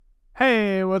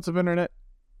what's up, Internet?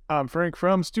 I'm Frank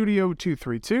from Studio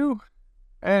 232,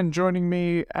 and joining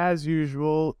me, as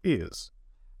usual, is...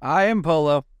 I am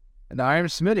Polo. And I am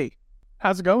Smitty.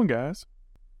 How's it going, guys?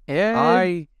 And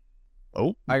I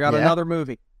got another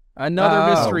movie.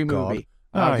 Another mystery movie.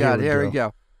 Oh, God, here we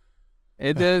go.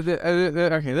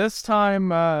 Okay, this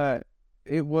time,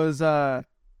 it was,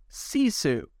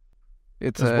 Sisu.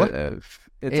 It's a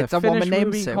Finnish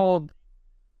movie called...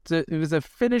 It was a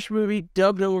Finnish movie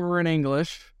dubbed over in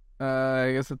English.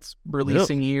 I guess it's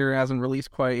releasing here, hasn't released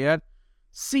quite yet.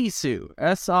 Sisu,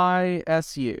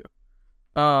 S-I-S-U.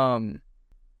 I'm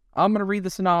gonna read the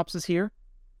synopsis here,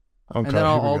 and then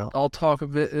I'll talk a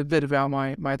bit about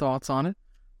my thoughts on it.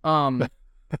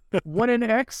 When an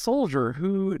ex-soldier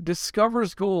who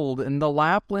discovers gold in the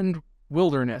Lapland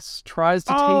wilderness tries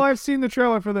to take I've seen the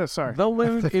trailer for this. Sorry. the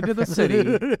loot into the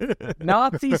city,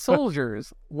 Nazi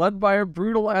soldiers led by a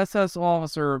brutal SS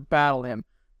officer battle him.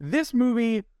 This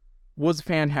movie was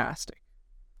fantastic.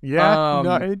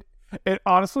 Yeah, it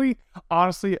honestly,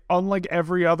 unlike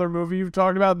every other movie you've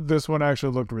talked about, this one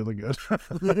actually looked really good.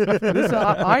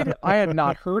 I had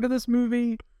not heard of this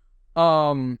movie.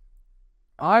 I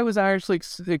was actually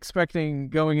expecting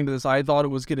going into this. I thought it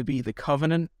was going to be The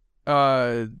Covenant.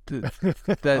 Looks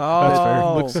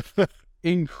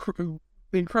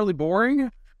incredibly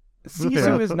boring.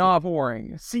 Sisu is not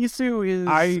boring. Sisu is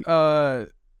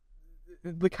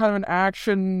the kind of an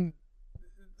action.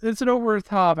 It's an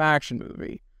over-the-top action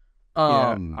movie.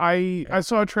 I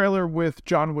saw a trailer with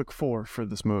John Wick 4 for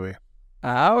this movie.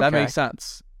 Okay. That makes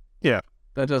sense. Yeah,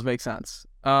 that does make sense.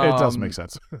 It does make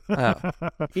sense.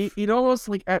 It almost,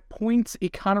 like, at points,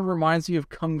 it kind of reminds me of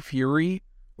Kung Fury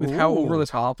with how over the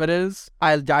top it is.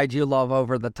 I do love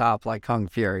over the top, like Kung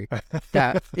Fury.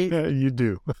 You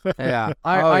do. Yeah.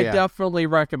 I definitely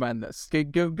recommend this.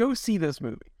 Go see this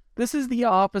movie. This is the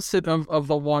opposite of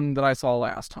the one that I saw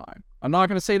last time. I'm not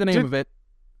going to say the name of it,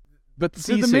 but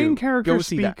did the main character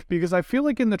speak? Because I feel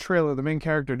like in the trailer, the main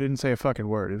character didn't say a fucking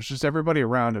word. It was just everybody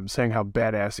around him saying how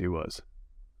badass he was.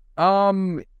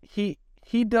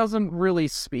 He doesn't really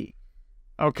speak.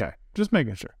 Okay, just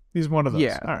making sure. He's one of those.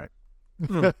 Yeah. All right.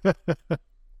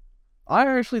 I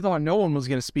actually thought no one was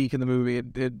going to speak in the movie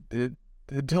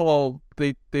until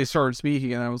they started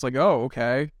speaking, and I was like, oh,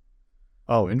 okay.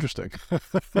 Oh, interesting.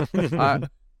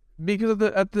 Because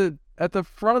at the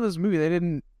front of this movie, they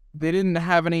didn't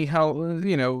have any help.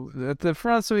 You know, at the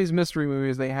front of some of these mystery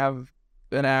movies, they have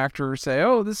an actor say,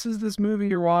 "Oh, this is this movie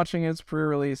you're watching. It's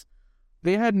pre-release."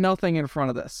 They had nothing in front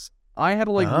of this. I had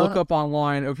to look up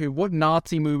online. Okay, what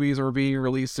Nazi movies are being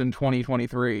released in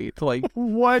 2023 to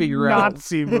figure out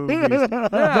Nazi movies? Yeah,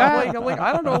 I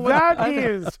don't know. That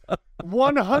is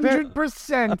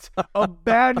 100% a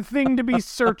bad thing to be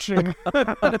searching.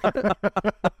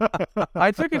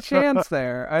 I took a chance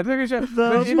there.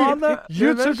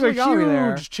 You took a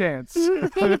huge chance. So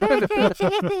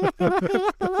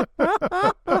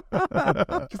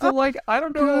I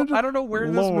don't know where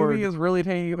this movie is really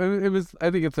taking. I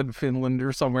think it's in Finland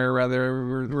or somewhere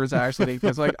rather where it's actually taking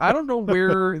place. I don't know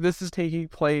where this is taking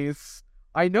place.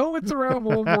 I know it's around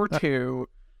World War II,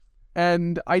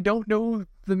 and I don't know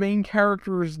the main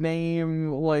character's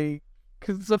name,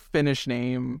 because it's a Finnish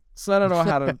name, so I don't know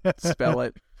how to spell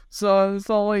it. So it's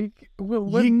all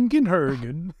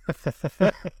Jingenhergen.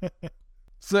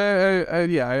 So I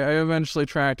eventually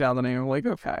tracked down the name. I'm like,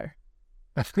 okay.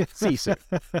 Sisu.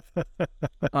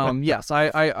 Yes,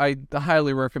 I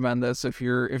highly recommend this if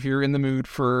you're in the mood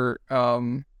for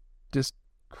just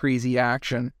crazy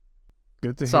action.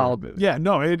 Good to hear. Solid movie. Yeah,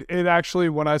 no, it actually,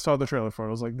 when I saw the trailer for it,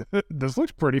 I was like, this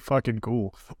looks pretty fucking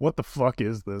cool. What the fuck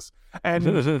is this?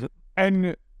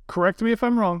 And correct me if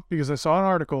I'm wrong, because I saw an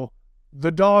article,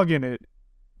 the dog in it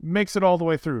makes it all the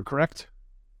way through, correct?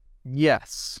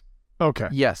 Yes. Okay.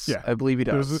 Yes, yeah. I believe he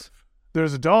does.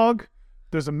 There's a dog,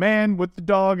 there's a man with the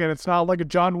dog, and it's not like a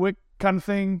John Wick kind of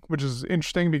thing, which is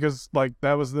interesting because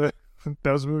that was the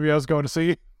movie I was going to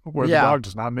see, where the dog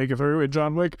does not make it through in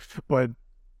John Wick. But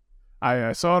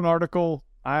I saw an article,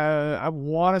 I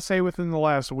want to say within the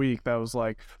last week, that was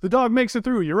like, the dog makes it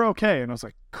through, you're okay. And I was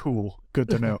like, cool, good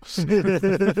to know.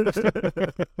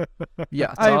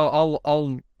 Yeah, so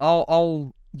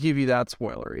I'll give you that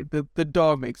spoiler. The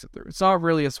dog makes it through. It's not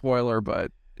really a spoiler,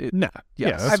 but the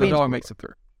dog makes it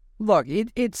through. Look,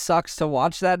 it sucks to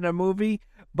watch that in a movie,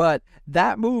 but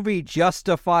that movie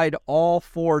justified all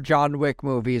 4 John Wick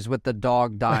movies with the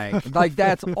dog dying.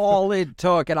 That's all it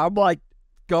took. And I'm like,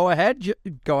 go ahead,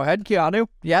 Keanu.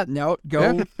 Yeah, no,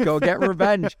 go get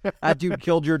revenge. That dude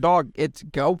killed your dog.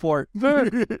 Go for it.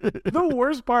 The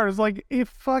worst part is if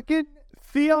fucking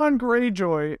Theon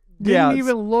Greyjoy didn't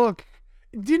even look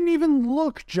didn't even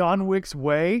look John Wick's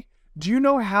way, do you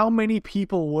know how many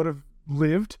people would have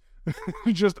lived?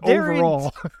 Just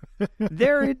overall.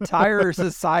 Their entire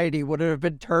society would have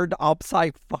been turned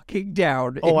upside fucking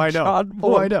down. I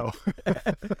know.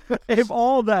 If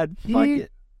all that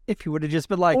if he would have just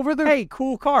been like, hey,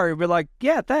 cool car, he'd be like,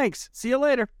 yeah, thanks. See you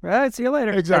later. See you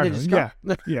later. Exactly.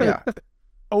 Yeah.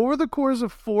 Over the course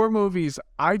of 4 movies,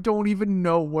 I don't even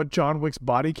know what John Wick's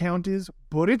body count is,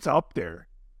 but it's up there.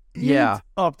 It's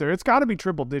up there. It's got to be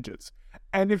triple digits.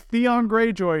 And if Theon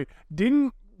Greyjoy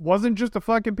wasn't just a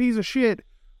fucking piece of shit,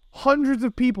 hundreds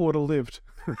of people would have lived.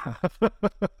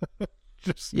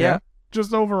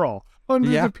 Just overall.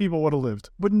 Hundreds of people would have lived.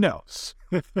 But no.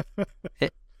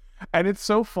 And it's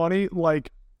so funny,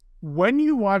 like, when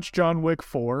you watch John Wick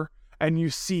 4 and you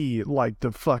see, like,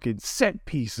 the fucking set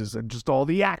pieces and just all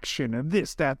the action and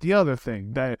this, that, the other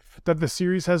thing that the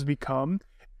series has become,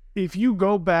 if you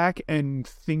go back and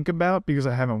think about, because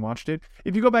I haven't watched it,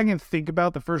 if you go back and think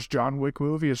about the first John Wick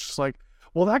movie, it's just like,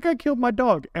 well, that guy killed my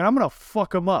dog, and I'm going to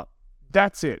fuck him up.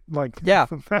 That's it. Like,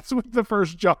 that's what the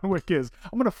first John Wick is.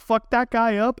 I'm going to fuck that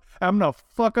guy up, and I'm going to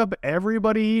fuck up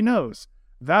everybody he knows.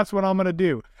 That's what I'm going to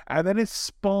do. And then it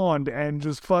spawned and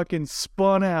just fucking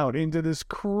spun out into this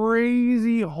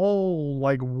crazy whole,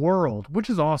 like, world, which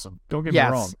is awesome. Don't get me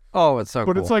wrong. Oh, it's so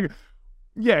cool. But it's like,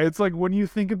 it's like when you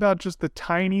think about just the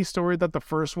tiny story that the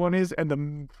first one is and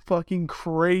the fucking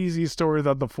crazy story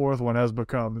that the fourth one has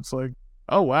become. It's like,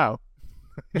 oh, wow.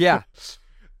 Yeah.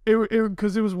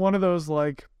 Because it was one of those,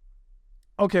 like,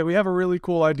 okay, we have a really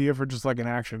cool idea for just like an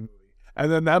action movie.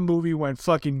 And then that movie went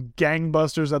fucking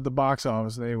gangbusters at the box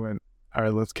office. They went, all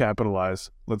right, let's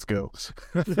capitalize. Let's go.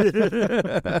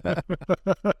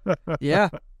 Yeah.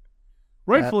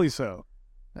 Rightfully so.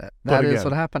 That is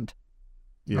what happened.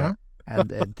 Yeah. And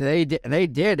they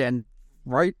did, and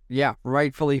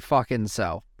rightfully fucking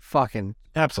so. Fucking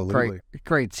absolutely.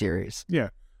 Great series. Yeah.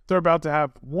 They're about to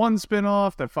have one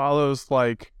spin-off that follows,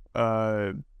 like,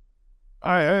 I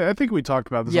think we talked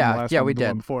about this on the last one, we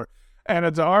did. Before.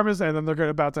 Anna de Armas, and then they're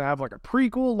about to have, like, a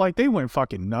prequel. Like, they went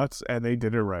fucking nuts, and they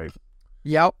did it right.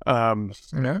 Yep.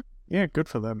 Yeah, good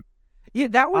for them. Yeah,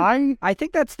 that was, I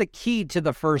think that's the key to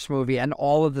the first movie and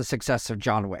all of the success of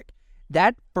John Wick.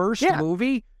 That first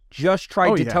movie just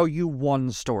tried to tell you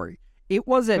one story. It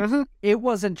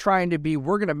wasn't trying to be,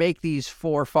 we're going to make these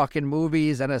 4 fucking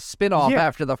movies and a spin-off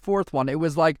after the 4th one. It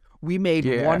was like, we made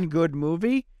one good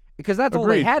movie, because that's all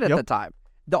they had at the time.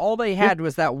 All they had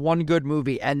was that one good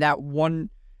movie, and that one,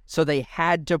 so they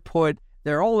had to put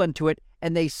their all into it,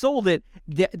 and they sold it.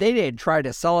 They didn't try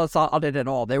to sell us on it at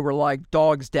all. They were like,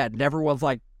 dog's dead, and everyone's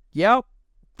like, yep,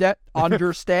 that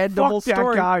understandable Fuck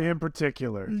story. That guy in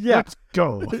particular. Yeah. Let's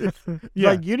go.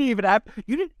 Like,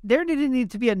 there didn't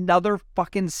need to be another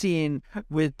fucking scene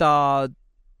with Theon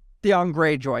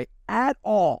Greyjoy at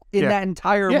all in that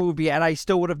entire movie, and I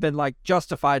still would have been like,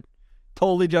 justified.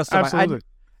 Totally justified. Absolutely.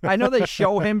 I know they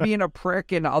show him being a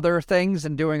prick and other things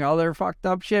and doing other fucked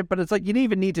up shit, but it's like, you didn't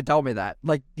even need to tell me that.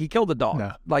 Like, he killed a dog.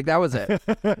 No. Like, that was it.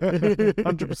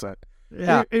 100%.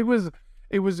 Yeah. It was,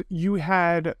 you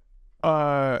had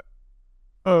a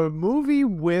movie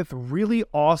with really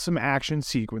awesome action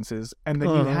sequences, and then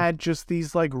you had just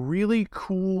these, like, really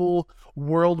cool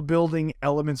world building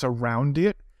elements around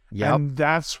it. Yep. And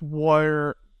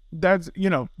the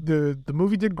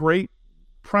movie did great,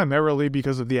 primarily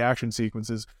because of the action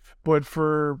sequences, but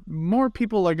for more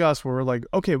people like us, we're like,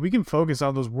 okay, we can focus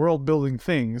on those world building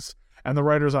things, and the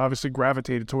writers obviously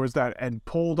gravitated towards that and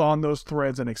pulled on those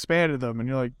threads and expanded them, and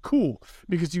you're like, cool,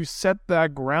 because you set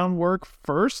that groundwork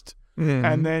first,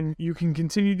 and then you can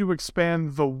continue to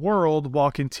expand the world while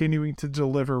continuing to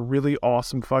deliver really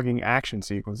awesome fucking action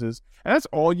sequences, and that's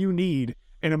all you need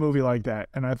in a movie like that.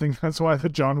 And I think that's why the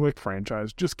John Wick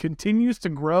franchise just continues to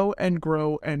grow and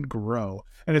grow and grow.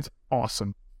 And it's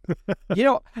awesome.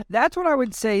 That's what I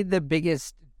would say the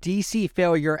biggest DC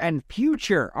failure and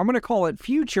future, I'm going to call it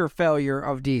future failure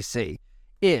of DC,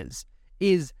 is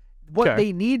what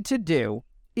they need to do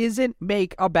isn't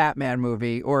make a Batman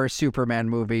movie or a Superman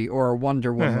movie or a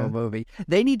Wonder Woman movie.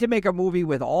 They need to make a movie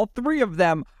with all 3 of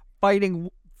them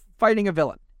fighting a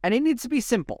villain. And it needs to be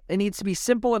simple. It needs to be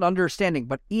simple and understanding.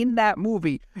 But in that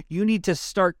movie, you need to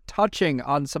start touching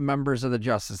on some members of the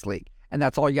Justice League. And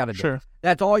that's all you got to do. Sure.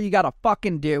 That's all you got to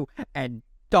fucking do. And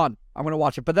done. I'm going to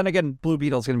watch it. But then again, Blue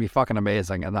Beetle's going to be fucking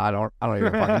amazing. And I don't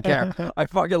even fucking care. I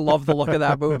fucking love the look of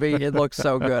that movie. It looks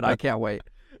so good. I can't wait.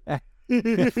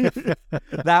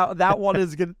 that one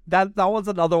is good. That one's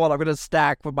another one I'm going to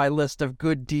stack with my list of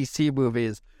good DC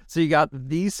movies. So you got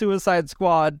The Suicide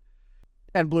Squad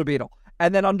and Blue Beetle.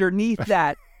 And then underneath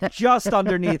that, just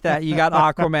underneath that, you got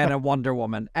Aquaman and Wonder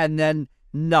Woman. And then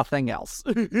nothing else.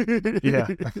 Yeah.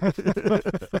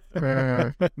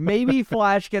 Maybe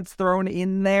Flash gets thrown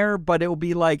in there, but it will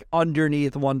be like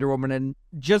underneath Wonder Woman, and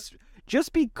just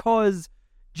because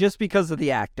of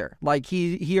the actor. Like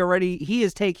he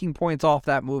is taking points off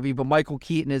that movie, but Michael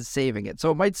Keaton is saving it.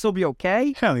 So it might still be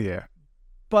okay. Hell yeah.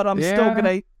 But I'm still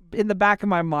gonna, in the back of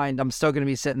my mind, I'm still gonna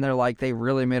be sitting there like, they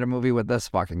really made a movie with this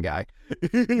fucking guy.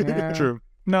 Yeah. True.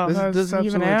 No, does it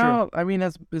even out? I mean,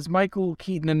 is Michael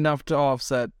Keaton enough to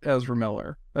offset Ezra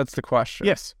Miller? That's the question.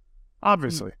 Yes.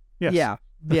 Obviously. Yes.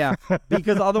 Yeah.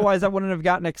 Because otherwise I wouldn't have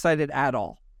gotten excited at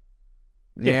all.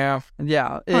 Yeah.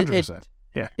 100%.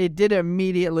 It did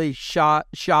immediately shot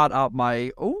up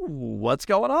my, what's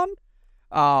going on?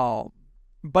 Oh,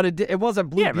 but it wasn't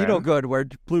Blue Beetle good, where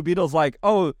Blue Beetle's like,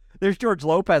 oh, there's George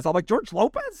Lopez. I'm like, George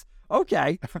Lopez?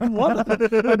 Okay. What? I did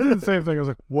the same thing. I was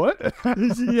like, what?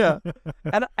 Yeah.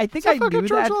 And I think I knew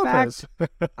that fact.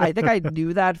 I think I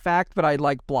knew that fact, but I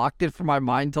like blocked it from my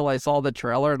mind till I saw the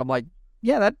trailer, and I'm like,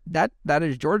 yeah, that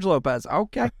is George Lopez.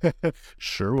 Okay.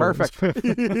 Sure was.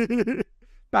 Perfect.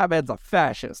 Batman's a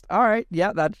fascist. All right.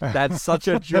 Yeah, that's such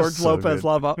a George Lopez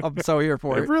love. I'm so here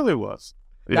for it. It really was.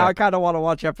 Yeah. Now I kind of want to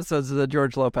watch episodes of the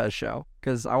George Lopez show,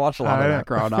 because I watched a lot of that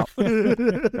growing up.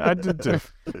 I did too.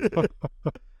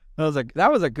 That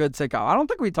was a good sitcom. I don't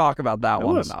think we talk about that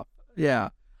one enough. Yeah.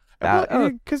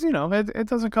 Because, it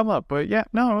doesn't come up. But yeah,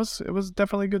 no, it was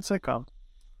definitely a good sitcom.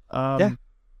 Yeah.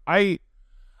 I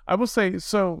will say,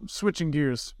 so switching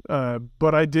gears,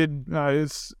 but I did,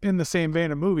 it's in the same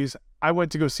vein of movies. I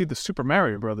went to go see the Super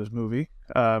Mario Brothers movie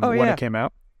when it came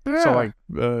out. Yeah. So like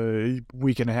a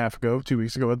week and a half ago, 2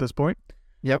 weeks ago at this point.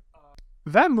 Yep.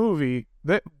 That movie,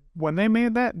 when they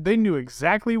made that, they knew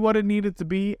exactly what it needed to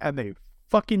be, and they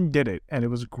fucking did it, and it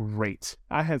was great.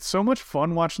 I had so much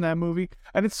fun watching that movie,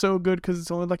 and it's so good because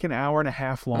it's only like an hour and a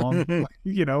half long.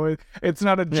 It's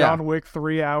not a John Wick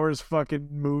 3 hours fucking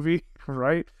movie,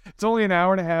 right? It's only an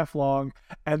hour and a half long,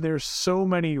 and there's so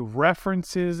many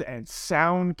references and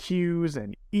sound cues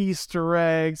and Easter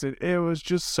eggs, and it was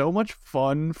just so much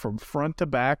fun from front to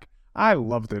back. I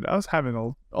loved it. I was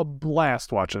having a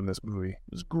blast watching this movie. It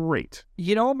was great.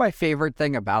 You know what my favorite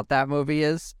thing about that movie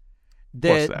is?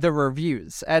 The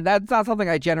reviews, and that's not something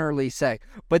I generally say,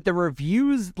 but the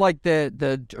reviews, like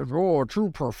the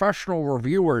true professional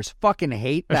reviewers, fucking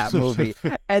hate that movie,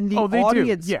 and the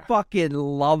audience fucking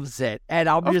loves it, and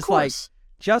I'm just like,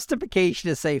 justification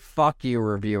to say fuck you,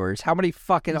 reviewers. How many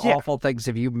fucking awful things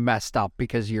have you messed up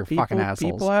because you're fucking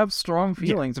assholes? People have strong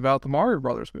feelings about the Mario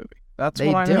Brothers movie. That's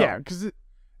what I know. Yeah, because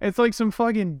it's like some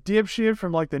fucking dipshit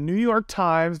from like the New York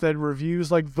Times that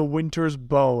reviews like The Winter's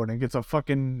Bone and gets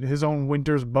his own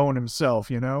Winter's Bone himself,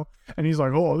 and he's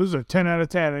like, oh, this is a 10 out of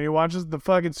 10, and he watches the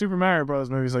fucking Super Mario Bros.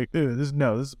 Movie. He's like, ew, this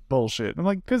is bullshit. I'm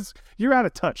like, because you're out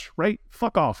of touch, right?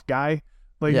 Fuck off, guy.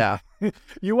 Like, yeah.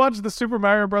 You watch the Super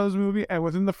Mario Brothers movie, and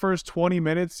within the first 20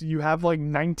 minutes, you have like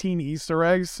 19 Easter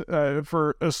eggs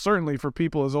certainly for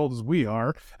people as old as we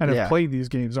are and have played these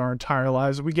games our entire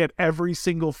lives. We get every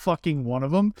single fucking one of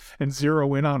them and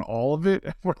zero in on all of it.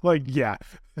 And we're like, yeah,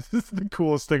 this is the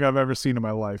coolest thing I've ever seen in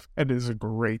my life. And it is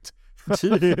great.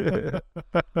 So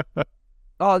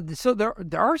there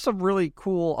are some really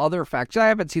cool other facts. I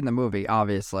haven't seen the movie,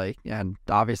 obviously, and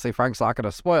obviously Frank's not going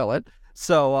to spoil it.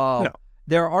 So no.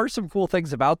 There are some cool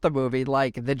things about the movie,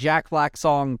 like the Jack Black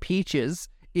song Peaches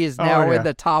is now in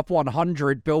the top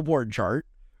 100 Billboard chart,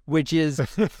 which is,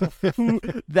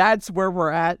 that's where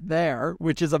we're at there,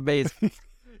 which is amazing.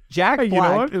 Jack Black. You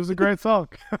know what? It was a great song.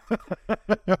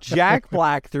 Jack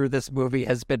Black through this movie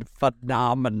has been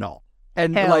phenomenal.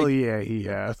 And hell yeah, he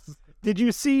has. Did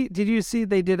you see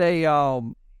they did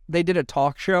a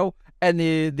talk show? And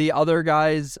the other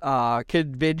guys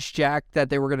convinced Jack that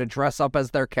they were going to dress up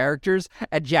as their characters,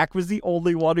 and Jack was the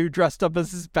only one who dressed up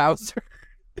as his Bowser.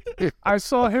 I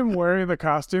saw him wearing the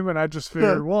costume, and I just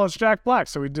figured, well, it's Jack Black,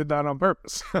 so he did that on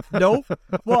purpose. Nope.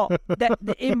 Well,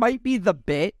 it might be the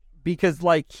bit, because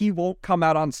like he won't come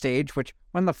out on stage. Which,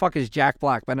 when the fuck has Jack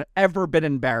Black ever been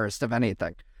embarrassed of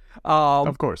anything?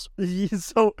 Of course.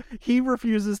 So he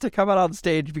refuses to come out on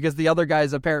stage because the other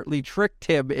guys apparently tricked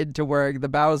him into wearing the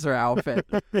Bowser outfit.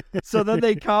 So then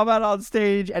they come out on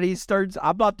stage and he starts,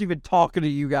 I'm not even talking to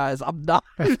you guys. I'm not.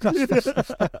 It's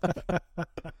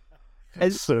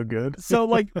so good. So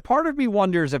like part of me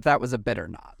wonders if that was a bit or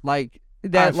not. Like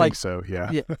that, I think so,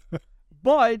 yeah.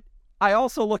 But I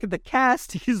also look at the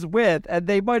cast he's with, and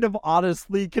they might have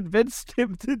honestly convinced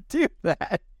him to do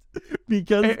that.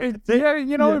 Because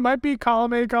it might be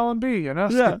column A, column B,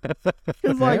 Yeah,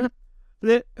 it's like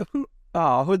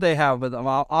who'd they have with them?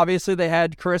 Obviously, they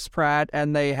had Chris Pratt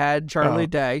and they had Charlie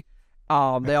Day.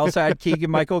 They also had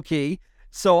Keegan-Michael Key.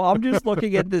 So I'm just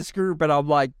looking at this group and I'm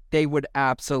like, they would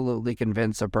absolutely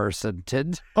convince a person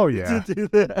to, oh, yeah. to do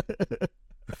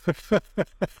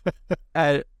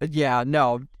that.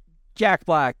 No. Jack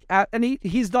Black, and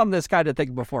he's done this kind of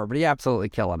thing before, but he absolutely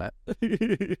killing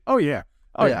it. Oh, yeah.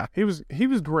 Oh, yeah. He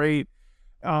was great.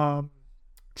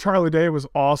 Charlie Day was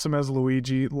awesome as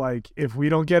Luigi. Like, if we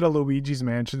don't get a Luigi's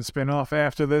Mansion spinoff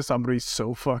after this, I'm going to be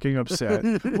so fucking upset.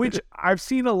 Which I've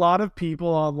seen a lot of people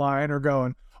online are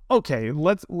going, okay,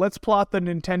 let's plot the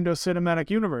Nintendo Cinematic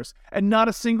Universe. And not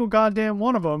a single goddamn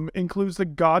one of them includes the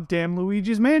goddamn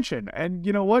Luigi's Mansion. And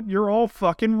you know what? You're all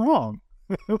fucking wrong.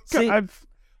 See,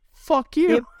 fuck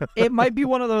you. It might be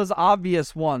one of those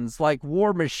obvious ones, like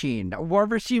War Machine. War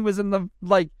Machine was in the,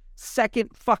 second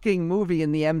fucking movie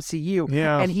in the MCU,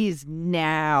 and he's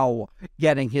now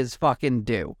getting his fucking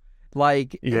due.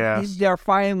 They're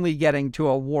finally getting to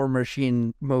a War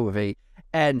Machine movie,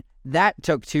 and that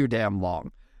took too damn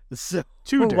long. So,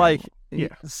 So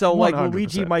 100%.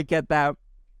 Luigi might get that,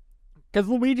 because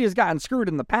Luigi has gotten screwed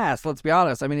in the past. Let's be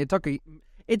honest. I mean, it took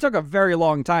a very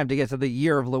long time to get to the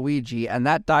year of Luigi, and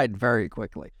that died very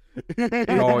quickly.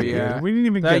 Oh yeah, we didn't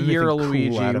even that get year of cool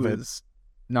Luigi out of was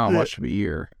not much of a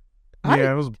year.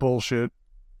 Yeah, it was bullshit.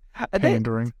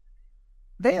 Pandering.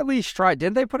 They at least tried.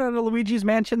 Didn't they put out a Luigi's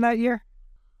Mansion that year?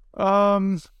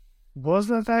 Was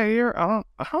that year? I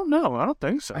don't know. I don't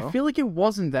think so. I feel like it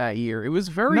wasn't that year. It was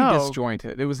very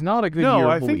disjointed. It was not a good year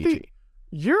of Luigi. Think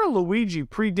the year of Luigi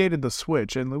predated the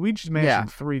Switch, and Luigi's Mansion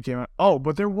 3 came out. Oh,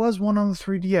 but there was one on the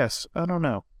 3DS. I don't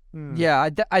know. Yeah,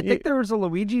 I think there was a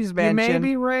Luigi's Mansion. You may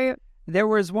be right. There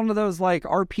was one of those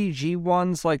RPG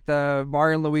ones, like the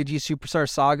Mario and Luigi Superstar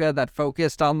Saga that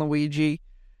focused on Luigi.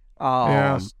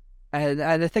 And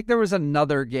I think there was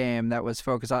another game that was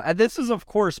focused on. And this is, of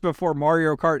course, before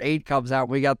Mario Kart 8 comes out.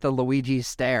 We got the Luigi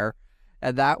Stare,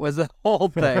 and that was a whole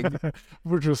thing,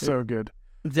 which was so good.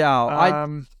 Yeah,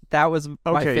 that was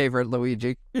my favorite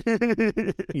Luigi.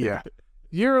 Yeah.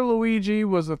 Year of Luigi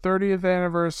was the 30th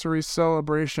anniversary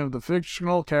celebration of the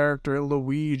fictional character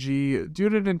Luigi. Due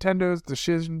to Nintendo's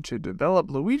decision to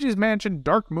develop Luigi's Mansion,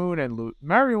 Dark Moon, and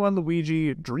Mario and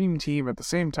Luigi Dream Team at the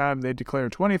same time, they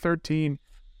declared 2013,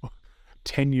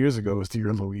 10 years ago was the year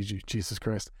of Luigi, Jesus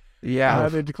Christ. Yeah.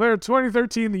 They declared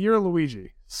 2013 the year of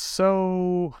Luigi.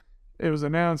 So it was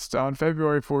announced on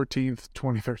February 14th,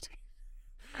 2013.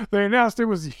 They announced it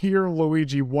was year of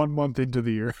Luigi 1 month into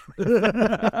the year.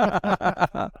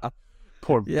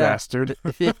 Poor bastard.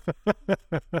 It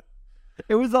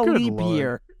was a leap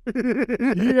year.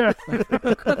 Yeah.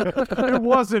 It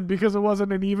wasn't, because it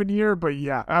wasn't an even year, but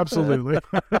yeah, absolutely.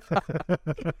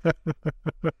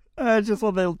 Just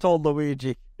what they told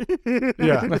Luigi.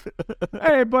 Yeah.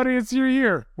 Hey, buddy, it's your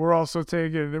year. We're also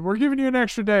we're giving you an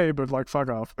extra day, but fuck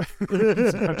off.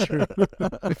 It's not true.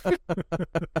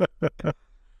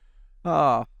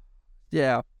 Oh,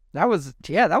 yeah. That was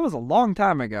a long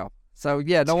time ago. So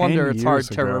yeah, no wonder it's hard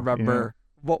to remember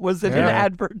what was in an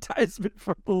advertisement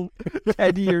from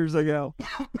 10 years ago.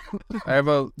 I have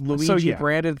a Luigi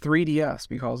branded 3DS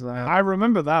because of that. I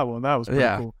remember that one. That was pretty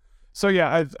cool. So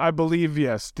yeah, I believe,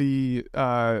 yes, the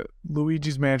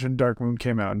Luigi's Mansion Dark Moon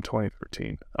came out in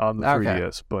 2013 on the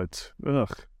 3DS, but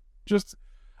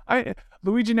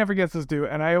Luigi never gets his due,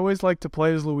 and I always like to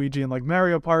play as Luigi in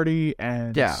Mario Party,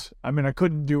 and I mean, I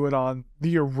couldn't do it on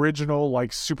the original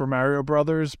Super Mario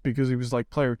Brothers because he was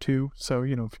player 2, so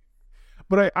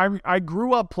but I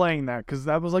grew up playing that because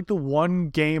that was the one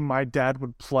game my dad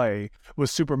would play was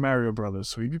Super Mario Brothers.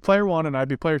 So he'd be player 1 and I'd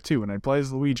be player 2, and I'd play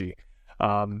as Luigi.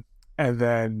 And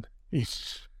then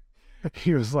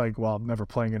he was like, well, I'm never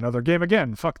playing another game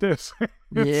again. Fuck this.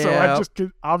 Yeah. So I just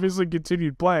obviously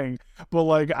continued playing. But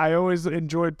I always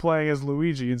enjoyed playing as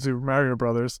Luigi in Super Mario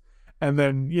Brothers. And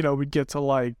then, we'd get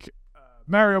to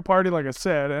Mario Party, like I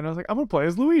said, and I was like, I'm going to play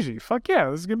as Luigi. Fuck yeah,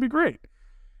 this is going to be great.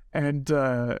 And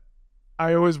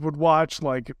I always would watch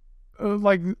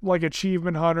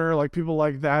Achievement Hunter, people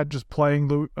like that, just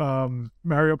playing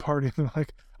Mario Party. And they're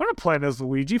I'm not playing as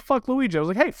Luigi. Fuck Luigi. I was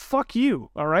like, hey, fuck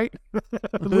you. All right.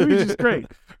 Luigi's great.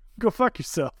 Go fuck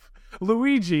yourself.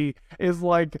 Luigi is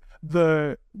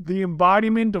the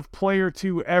embodiment of player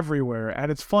 2 everywhere.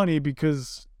 And it's funny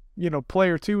because,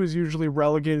 player 2 is usually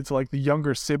relegated to the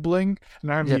younger sibling,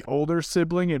 and I'm the older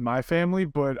sibling in my family,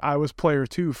 but I was player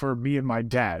 2 for me and my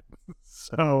dad.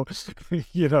 So,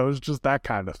 it's just that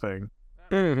kind of thing.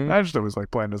 Mm-hmm. I just always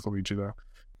playing as Luigi, though.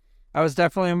 I was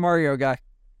definitely a Mario guy.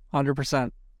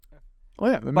 100%.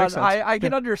 Well, yeah, that makes sense. I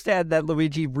can understand that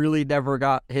Luigi really never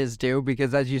got his due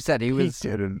because, as you said, he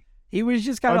didn't. He was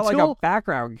just kind of a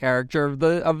background character of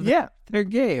their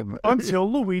game.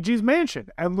 Until Luigi's Mansion.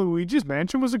 And Luigi's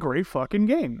Mansion was a great fucking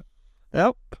game.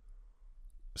 Yep.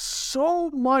 so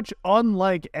much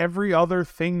unlike every other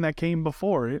thing that came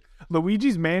before it.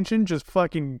 Luigi's Mansion just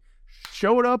fucking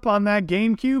showed up on that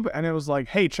GameCube, and it was like,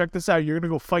 hey, check this out. You're going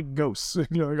to go fight ghosts. And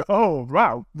you're like, oh,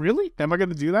 wow, really? Am I going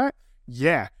to do that?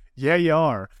 Yeah, you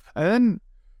are. And then,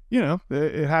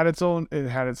 it had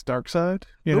its dark side.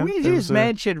 Luigi's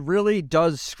Mansion really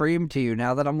does scream to you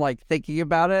now that I'm like thinking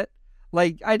about it.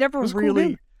 Like, I never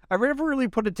really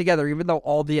put it together, even though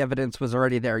all the evidence was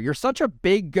already there. You're such a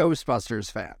big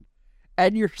Ghostbusters fan,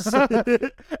 and you're such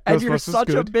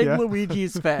a big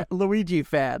Luigi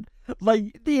fan.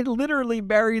 Like, they literally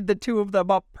married the two of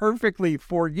them up perfectly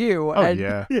for you. Oh,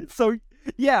 yeah. So,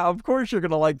 yeah, of course you're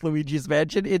gonna like Luigi's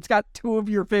Mansion. It's got two of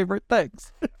your favorite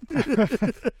things.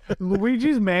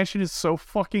 Luigi's Mansion is so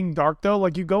fucking dark, though.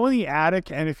 Like, you go in the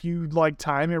attic, and if you like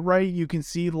time it right, you can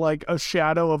see like a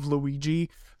shadow of Luigi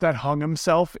that hung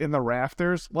himself in the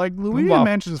rafters. Like, Luigi's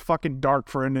Mansion is fucking dark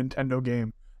for a Nintendo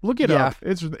game. Look it up.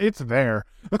 It's there.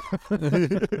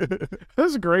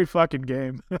 That's a great fucking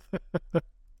game.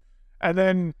 And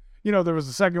then, there was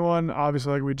the second one,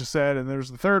 obviously, like we just said, and there's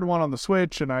the third one on the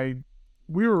Switch, and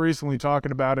we were recently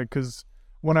talking about it because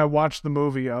when I watched the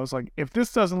movie, I was like, if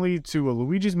this doesn't lead to a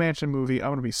Luigi's Mansion movie, I'm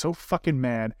going to be so fucking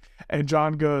mad. And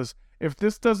John goes, if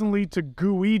this doesn't lead to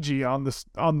Gooigi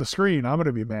on the screen, I'm going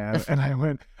to be mad. And I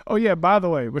went, oh yeah, by the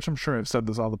way, which I'm sure I've said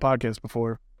this on the podcast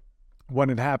before, when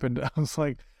it happened, I was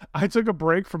like, I took a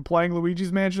break from playing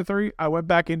Luigi's Mansion 3. I went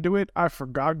back into it. I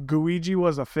forgot Gooigi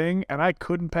was a thing, and I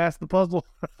couldn't pass the puzzle.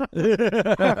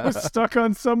 I was stuck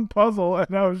on some puzzle,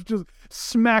 and I was just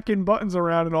smacking buttons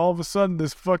around, and all of a sudden,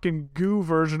 this fucking goo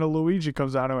version of Luigi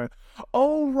comes out. And I went,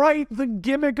 oh, right, the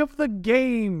gimmick of the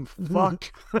game.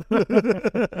 Fuck.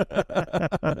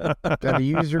 Gotta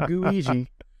use your Gooigi.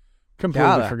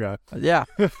 Completely forgot. Yeah.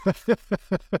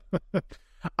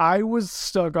 I was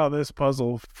stuck on this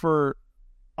puzzle for,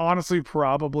 honestly,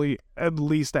 probably at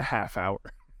least a half hour.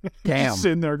 Damn. Just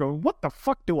sitting there going, what the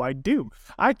fuck do I do?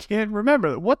 I can't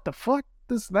remember. What the fuck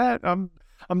is that? I'm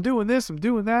doing this, I'm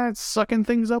doing that, sucking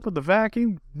things up with the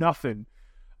vacuum. Nothing.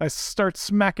 I start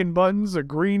smacking buttons. A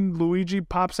green Luigi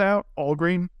pops out. All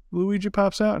green Luigi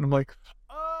pops out. And I'm like,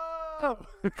 oh,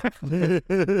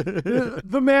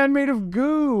 the man made of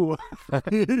goo.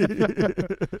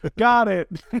 Got it.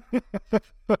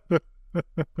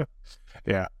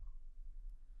 Yeah.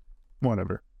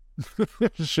 Whatever.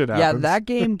 Shit happens. Yeah, that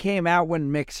game came out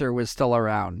when Mixer was still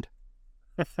around.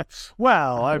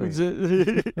 Well, I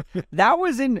mean, that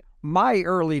was in my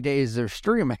early days of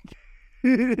streaming.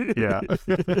 Yeah.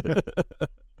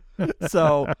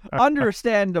 So,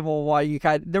 understandable why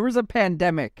there was a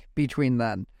pandemic between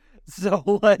then.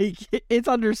 So, like, it's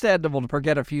understandable to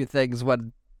forget a few things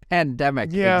when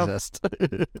pandemic exists.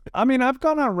 I mean, I've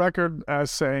gone on record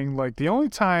as saying, like, the only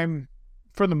time,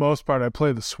 for the most part, I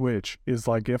play the Switch is,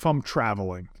 like, if I'm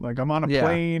traveling. Like, I'm on a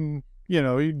plane,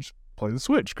 you just play the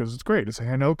Switch because it's great. It's a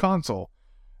handheld console.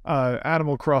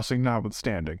 Animal Crossing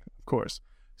notwithstanding, of course.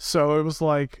 So it was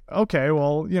like, okay,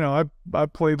 well, I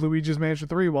played Luigi's Mansion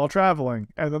 3 while traveling.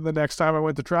 And then the next time I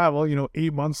went to travel,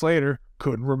 8 months later,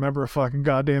 couldn't remember a fucking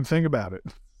goddamn thing about it.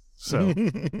 So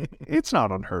it's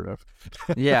not unheard of.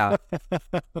 Yeah.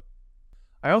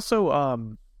 I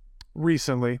also,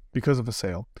 recently, because of a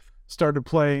sale, started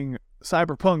playing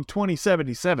Cyberpunk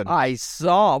 2077. I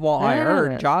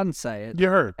heard John say it. You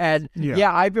heard. And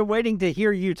I've been waiting to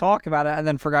hear you talk about it and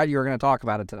then forgot you were going to talk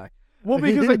about it today. Well,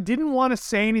 because I didn't want to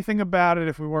say anything about it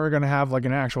if we weren't going to have like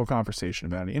an actual conversation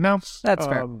about it, That's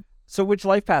fair. So which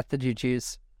life path did you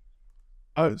choose?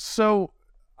 So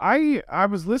I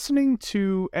was listening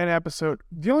to an episode.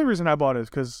 The only reason I bought it is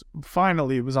because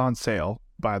finally it was on sale,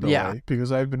 by the way,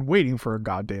 because I've been waiting for a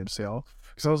goddamn sale.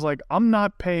 Because I was like, I'm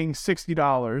not paying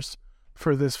 $60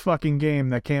 for this fucking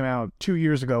game that came out 2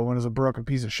 years ago when it was a broken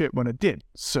piece of shit when it did.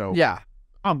 So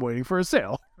I'm waiting for a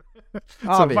sale.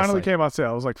 So it finally came on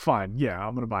sale. I was like, fine,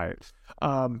 I'm going to buy it.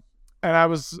 And I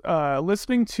was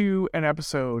listening to an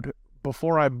episode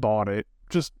before I bought it,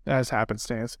 just as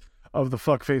happenstance, of the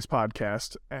Fuckface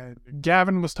podcast. And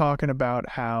Gavin was talking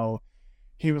about how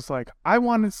he was like, I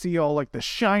want to see all like the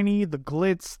shiny, the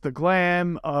glitz, the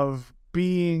glam of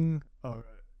being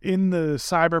in the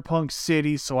cyberpunk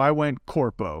city. So I went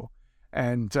corpo.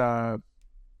 And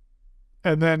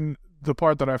then the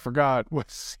part that I forgot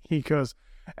was he goes,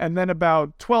 and then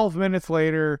about 12 minutes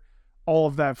later, all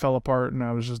of that fell apart and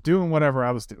I was just doing whatever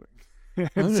I was doing.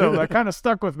 And so that kind of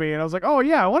stuck with me. And I was like, oh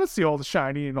yeah, I want to see all the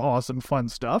shiny and awesome fun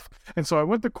stuff. And so I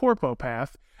went the corpo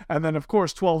path. And then, of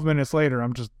course, 12 minutes later,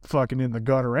 I'm just fucking in the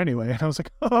gutter anyway. And I was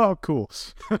like, oh, cool.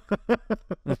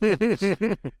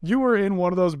 You were in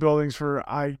one of those buildings for,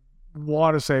 I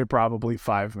want to say, probably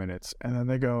 5 minutes. And then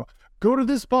they go, go to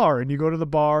this bar, and you go to the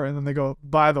bar, and then they go,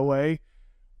 by the way,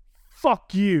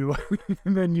 fuck you.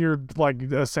 And then you're like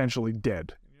essentially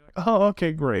dead. You're like, oh,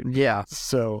 okay, great. Yeah.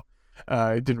 So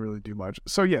it didn't really do much.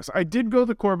 So yes, I did go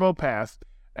the Corvo path,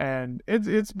 and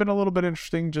it's been a little bit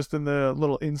interesting just in the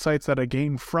little insights that I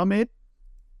gained from it.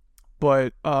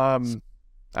 But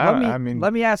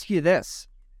let me ask you this,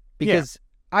 because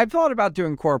I've thought about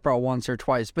doing Corpo once or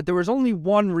twice, but there was only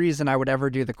one reason I would ever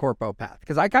do the Corpo path,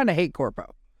 because I kind of hate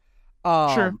Corpo.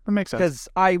 Sure, that makes sense. Because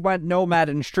I went Nomad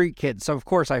and Street Kid, so of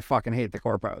course I fucking hate the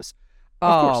Corpos.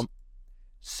 Of course.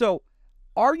 So,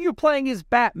 are you playing as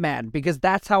Batman? Because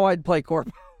that's how I'd play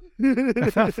Corpo.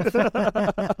 Because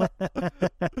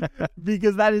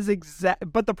that is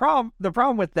But the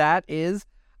problem with that is,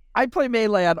 I play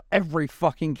melee on every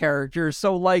fucking character,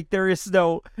 so like there is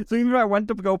no. So even if I went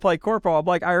to go play Corpo, I'm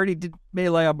like, I already did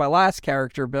melee on my last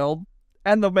character build,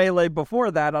 and the melee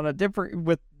before that on a different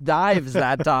with dives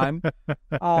that time.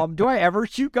 Do I ever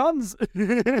shoot guns?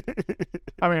 I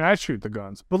mean, I shoot the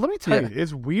guns, but let me tell you,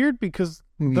 it's weird because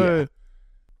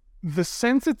the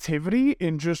sensitivity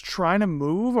in just trying to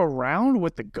move around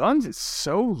with the guns is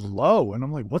so low, and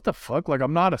I'm like, what the fuck? Like,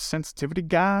 I'm not a sensitivity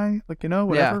guy, like, you know,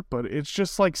 whatever, but it's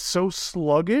just like so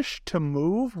sluggish to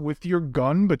move with your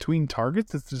gun between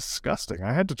targets. It's disgusting.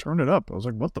 I had to turn it up. I was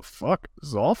like, what the fuck? This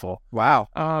is awful. Wow.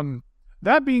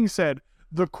 That being said,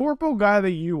 the corpo guy that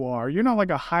you're not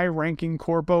like a high-ranking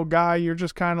corpo guy. You're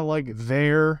just kind of like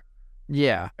there.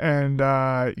 Yeah. And,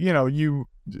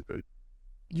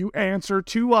 you answer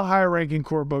to a high-ranking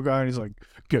corpo guy, and he's like,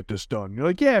 get this done. You're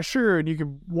like, yeah, sure. And you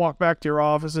can walk back to your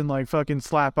office and like fucking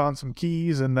slap on some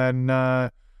keys, and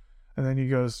then he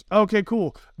goes, okay,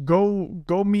 cool.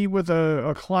 Go meet with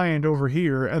a client over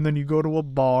here. And then you go to a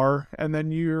bar, and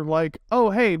then you're like, oh,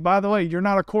 hey, by the way, you're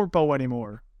not a corpo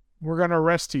anymore. We're going to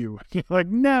arrest you. You're like,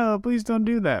 no, please don't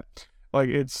do that. Like,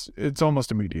 it's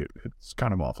almost immediate. It's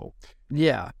kind of awful.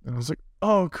 Yeah. And I was like,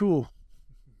 oh, cool.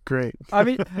 Great. I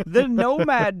mean, the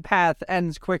Nomad path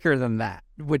ends quicker than that,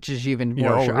 which is even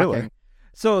more shocking. Really?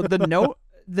 So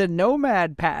the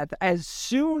Nomad path, as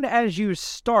soon as you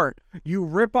start, you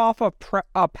rip off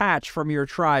a patch from your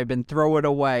tribe and throw it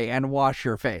away and wash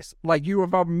your face. Like, you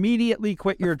have immediately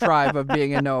quit your tribe of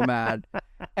being a nomad,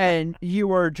 and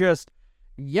you are just,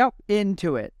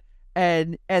 into it.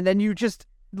 And then you just,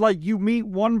 like, you meet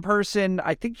one person,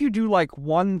 I think you do, like,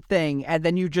 one thing, and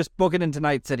then you just book it into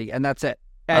Night City, and that's it.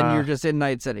 And you're just in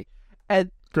Night City. And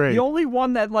great. The only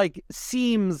one that, like,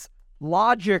 seems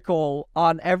logical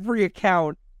on every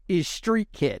account is Street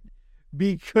Kid.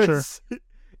 Because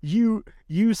you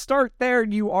start there,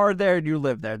 and you are there, and you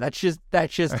live there. That's just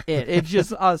it. It's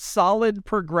just a solid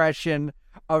progression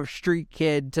of Street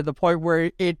Kid to the point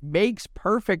where it makes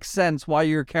perfect sense why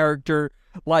your character,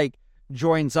 like,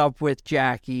 joins up with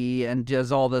Jackie and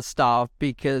does all this stuff,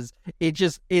 because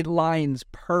it lines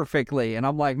perfectly. And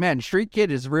I'm like, man, Street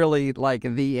Kid is really like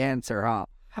the answer, huh?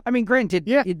 I mean, granted,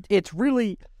 it's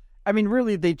really,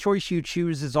 really the choice you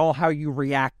choose is all how you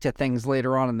react to things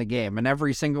later on in the game, and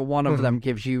every single one of them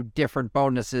gives you different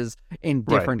bonuses in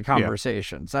different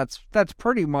conversations. That's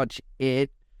pretty much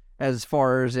it as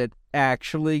far as it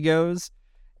actually goes,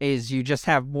 is you just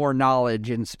have more knowledge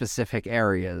in specific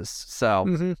areas.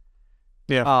 So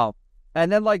yeah. And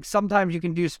then, like, sometimes you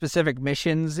can do specific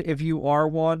missions if you are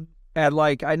one. And,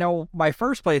 like, I know my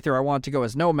first playthrough, I wanted to go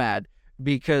as Nomad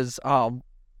because, what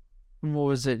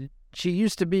was it? She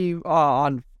used to be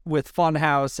on with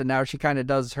Funhouse, and now she kind of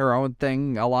does her own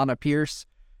thing. Alana Pierce.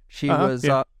 She was,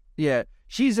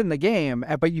 she's in the game,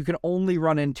 but you can only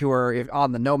run into her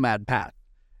on the Nomad path,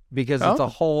 because it's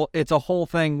a whole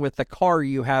thing with the car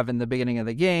you have in the beginning of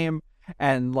the game,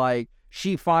 and, like,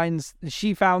 she found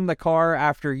the car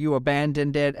after you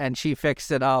abandoned it, and she fixed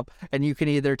it up, and you can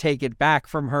either take it back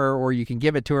from her or you can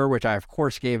give it to her, which I of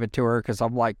course gave it to her because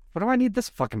I'm like, what do I need this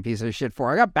fucking piece of shit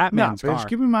for? I got Batman's car. Bitch,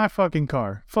 give me my fucking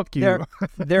car. Fuck you.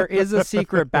 There is a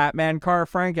secret Batman car,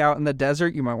 Frank, out in the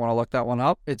desert. You might want to look that one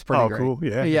up. It's pretty great. Oh, cool.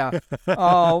 Yeah. Yeah.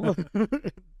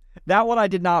 That one I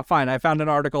did not find. I found an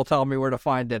article telling me where to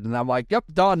find it, and I'm like, yep,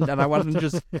 done. And I went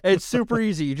and it's super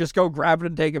easy. You just go grab it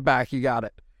and take it back. You got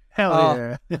it.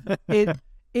 Hell yeah.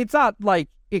 It's not like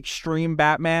extreme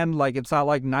Batman, like it's not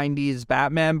like 90s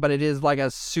Batman, but it is like a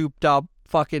souped up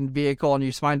fucking vehicle, and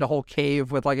you find a whole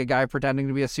cave with like a guy pretending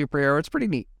to be a superhero. It's pretty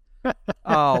neat.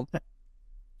 But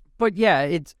yeah,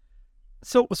 it's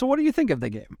so what do you think of the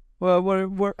game?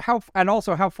 Well, how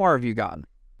far have you gotten?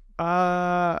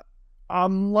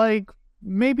 I'm like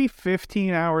maybe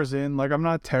 15 hours in. Like, I'm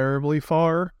not terribly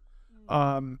far.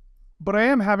 But I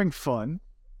am having fun.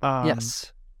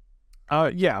 Yes.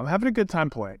 Yeah, I'm having a good time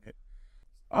playing it.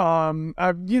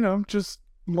 I've, just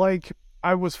like,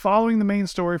 I was following the main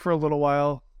story for a little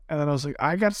while, and then I was like,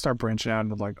 I got to start branching out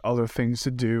into like other things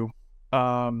to do.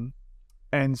 And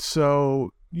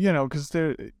so, because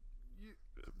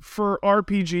for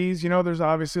RPGs, there's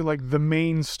obviously like the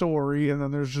main story, and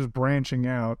then there's just branching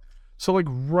out. So like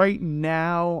right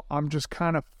now, I'm just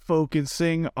kind of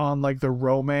focusing on like the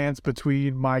romance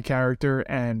between my character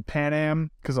and Panam,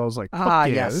 because I was like, fuck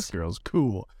yeah, this girl's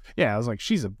cool. Yeah, I was like,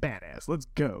 she's a badass. Let's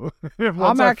go.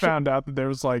 Once I found out that there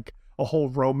was like a whole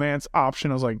romance option,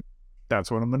 I was like,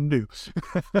 that's what I'm gonna do.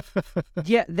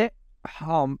 Yeah,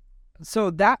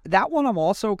 so that one I'm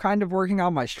also kind of working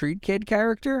on my street kid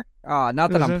character. Not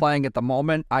that I'm playing at the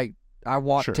moment. I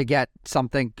want to get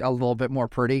something a little bit more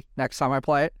pretty next time I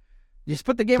play it. Just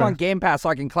put the game on Game Pass so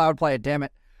I can cloud play it, damn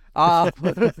it.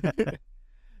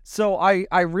 So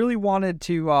I really wanted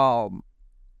to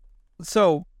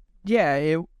so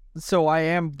I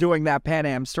am doing that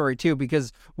Panam story too,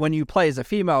 because when you play as a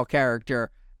female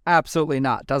character, absolutely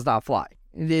not, does not fly.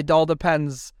 It all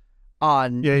depends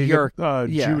on your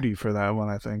Judy for that one,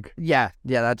 I think. Yeah,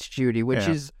 that's Judy, which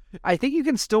is, I think you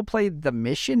can still play the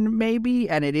mission maybe,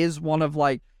 and it is one of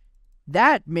like,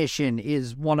 that mission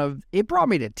is one of, it brought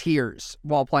me to tears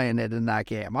while playing it in that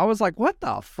game. I was like, what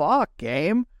the fuck,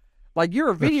 game? Like, you're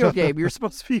a video game, you're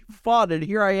supposed to be fun, and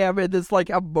here I am in this like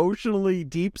emotionally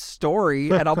deep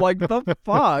story, and I'm like, the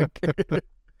fuck?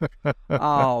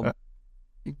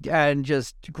 And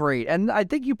just great. And I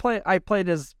think I played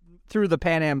as through the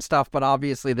Panam stuff, but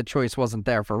obviously the choice wasn't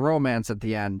there for romance at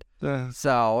the end.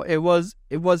 So it was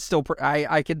still,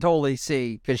 I can totally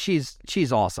see, because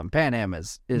she's awesome. Panam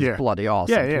is bloody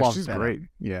awesome. Yeah, she's great.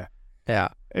 Yeah.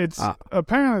 It's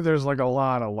apparently there's like a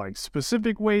lot of like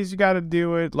specific ways you got to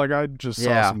do it. Like I just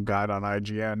saw some guide on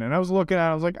IGN, and I was looking at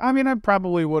it, I was like, I mean, I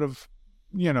probably would have,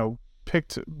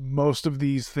 picked most of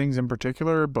these things in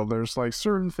particular, but there's like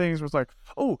certain things where it's like,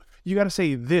 oh, you got to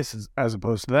say this as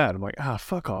opposed to that. I'm like,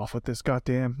 fuck off with this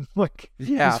goddamn like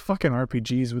these fucking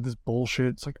RPGs with this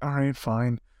bullshit. It's like, all right,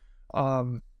 fine.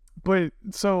 But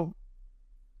so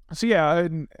yeah,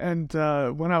 and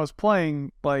when I was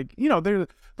playing, like, there's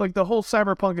like the whole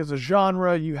Cyberpunk as a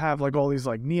genre, you have like all these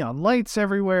like neon lights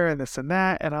everywhere and this and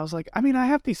that, and I was like, I mean, I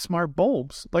have these smart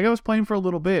bulbs. Like I was playing for a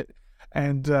little bit,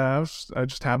 and I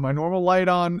just have my normal light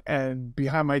on, and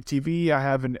behind my TV I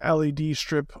have an LED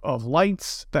strip of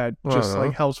lights that just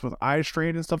like helps with eye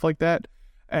strain and stuff like that.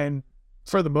 And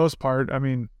for the most part, I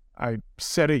mean, I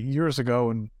set it years ago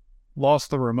and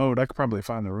lost the remote. I could probably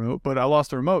find the remote, but I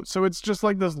lost the remote. So it's just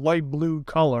like this light blue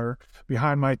color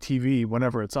behind my TV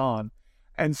whenever it's on.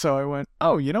 And so I went,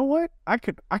 oh, you know what? I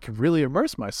could really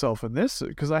immerse myself in this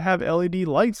because I have LED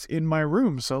lights in my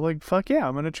room. So like, fuck yeah,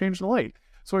 I'm going to change the light.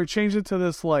 So I changed it to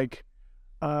this like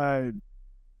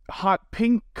hot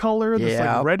pink color, this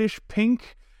like reddish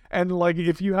pink. And like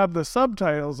if you have the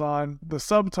subtitles on, the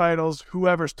subtitles,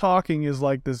 whoever's talking is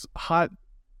like this hot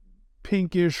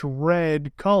pinkish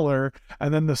red color,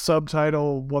 and then the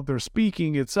subtitle, what they're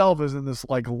speaking itself, is in this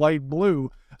like light blue.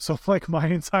 So like my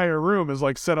entire room is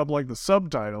like set up like the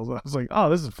subtitles. I was like, oh,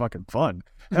 this is fucking fun.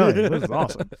 Hell yeah, this is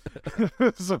awesome.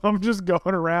 So I'm just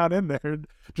going around in there,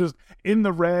 just in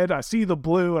the red. I see the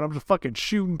blue, and I'm just fucking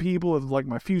shooting people with like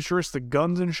my futuristic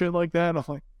guns and shit like that. I'm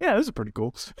like, yeah, this is pretty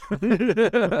cool. I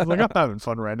was like, I'm having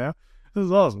fun right now. This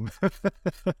is awesome.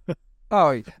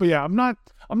 Oh, but yeah, I'm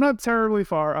not terribly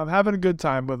far. I'm having a good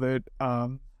time with it.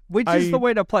 Which is the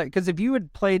way to play, because if you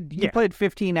had played, played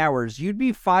 15 hours, you'd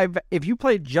be if you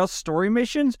played just story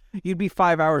missions, you'd be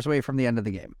 5 hours away from the end of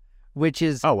the game, which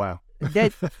is, oh wow.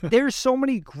 That there's so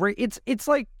many great, it's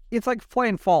like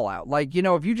playing Fallout. Like,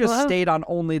 if you just stayed on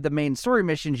only the main story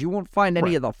missions, you won't find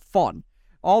any of the fun.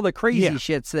 All the crazy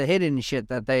shit's the hidden shit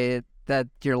that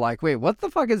you're like, wait, what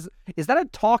the fuck is that a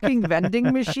talking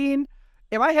vending machine?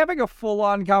 Am I having a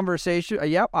full-on conversation?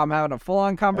 Yep, I'm having a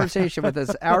full-on conversation with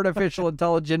this artificial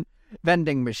intelligent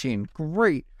vending machine.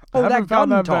 Great. Oh, I haven't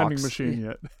found that talks. vending machine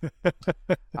yet.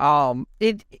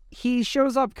 He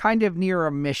shows up kind of near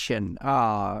a mission,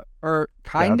 or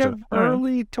kind of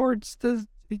early towards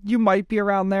you might be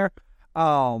around there.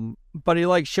 But he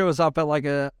like shows up at like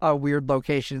a weird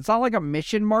location. It's not like a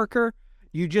mission marker.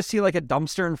 You just see like a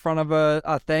dumpster in front of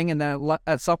a thing, and then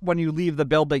when you leave the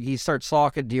building, he starts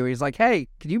talking to you. He's like, "Hey,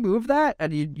 can you move that?"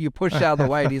 And you push it out of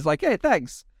the way, and he's like, "Hey,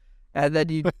 thanks." And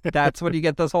then that's when you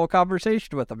get this whole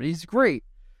conversation with him, and he's great.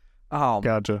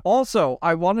 Gotcha. Also,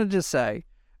 I wanted to say,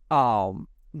 now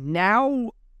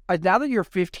that you're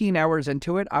 15 hours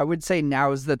into it, I would say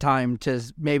now is the time to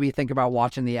maybe think about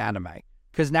watching the anime,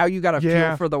 because now you got a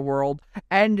feel for the world,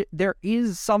 and there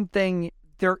is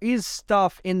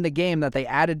stuff in the game that they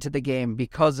added to the game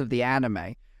because of the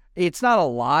anime. it's not a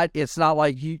lot. It's not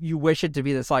like you wish it to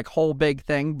be this like whole big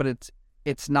thing, but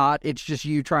it's not. It's just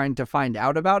you trying to find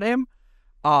out about him.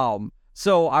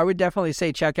 So I would definitely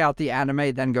say check out the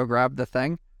anime, then go grab the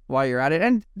thing while you're at it.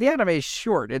 And the anime is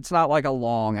short. It's not like a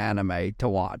long anime to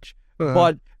watch.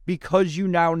 But because you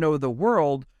now know the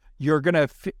world, you're gonna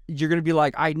be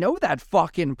like, I know that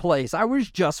fucking place. I was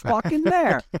just fucking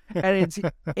there.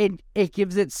 And it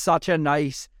gives it such a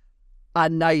nice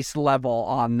level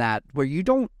on that where you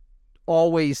don't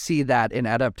always see that in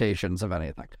adaptations of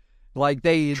anything. Like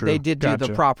they did do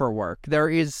the proper work. There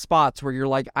is spots where you're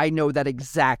like, I know that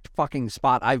exact fucking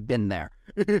spot. I've been there.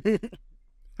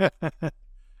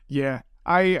 Yeah,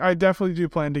 I definitely do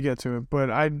plan to get to it,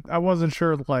 but I wasn't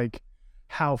sure like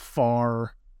how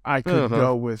far I could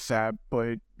go with that.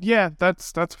 But yeah,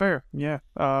 that's fair. Yeah,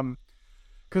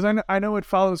 because I know it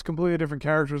follows completely different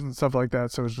characters and stuff like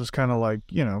that, so it's just kind of like,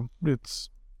 you know, it's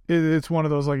one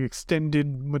of those like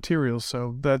extended materials,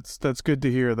 so that's good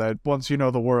to hear that once you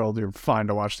know the world, you're fine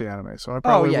to watch the anime. So I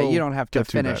probably will you don't have to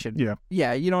finish it.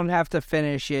 Yeah, you don't have to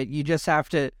finish it. You just have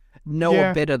to know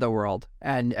a bit of the world,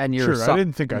 and you're sure. I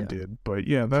didn't think I did, but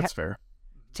yeah, that's fair.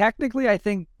 Technically, I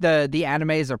think the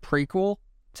anime is a prequel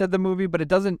to the movie, but it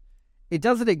doesn't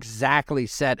exactly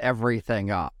set everything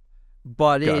up.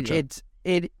 But gotcha.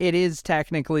 it is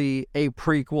technically a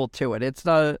prequel to it. It's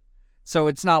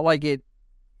not like it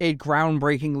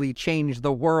groundbreakingly changed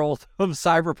the world of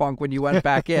Cyberpunk when you went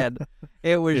back in.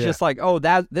 It was just like,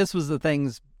 this was the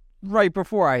things right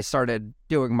before I started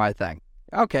doing my thing.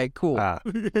 Okay, cool.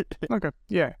 Okay,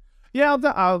 yeah.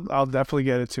 I'll definitely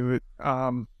get into it.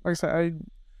 Like I said,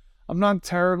 I'm not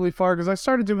terribly far because I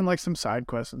started doing like some side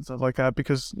quests and stuff like that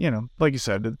because, you know, like you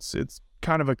said, it's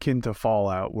kind of akin to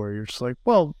Fallout where you're just like,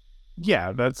 well,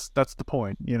 yeah, that's the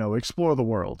point. You know, explore the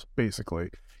world basically.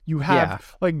 You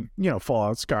have like, you know,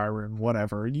 Fallout, Skyrim,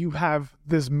 whatever. You have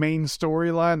this main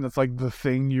storyline that's like the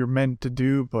thing you're meant to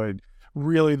do, but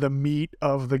really the meat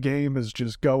of the game is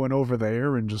just going over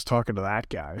there and just talking to that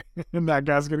guy. And that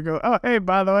guy's going to go, oh, hey,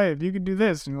 by the way, if you can do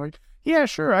this. And you're like, yeah,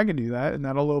 sure, I can do that. And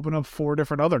that'll open up 4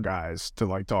 different other guys to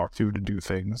like talk to do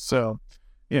things. So,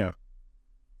 yeah.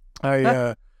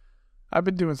 I've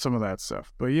been doing some of that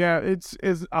stuff, but yeah, it's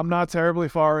I'm not terribly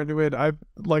far into it. I've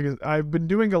been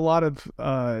doing a lot of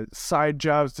side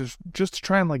jobs just to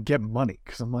try and like get money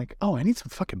because I'm like, oh, I need some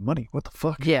fucking money. What the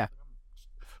fuck? Yeah,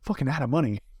 fucking out of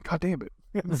money. God damn it.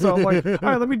 And so I'm like, all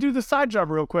right, let me do the side job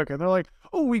real quick. And they're like,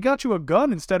 oh, we got you a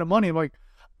gun instead of money. I'm like,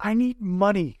 I need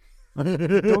money.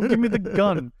 Don't give me the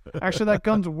gun. Actually, that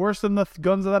gun's worse than the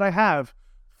guns that I have.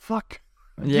 Fuck.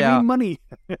 Give me money.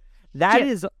 That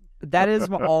is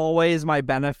always my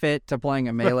benefit to playing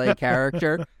a melee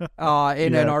character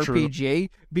in an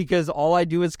RPG, because all I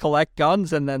do is collect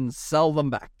guns and then sell them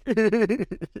back.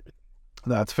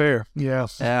 That's fair.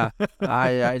 Yes. Yeah.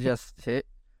 I just hit.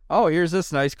 Oh, here's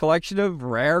this nice collection of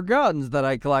rare guns that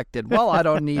I collected. Well, I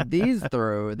don't need these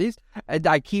through these. And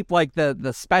I keep like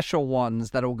the special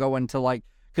ones that'll go into like,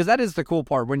 because that is the cool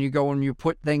part when you go and you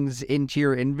put things into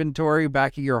your inventory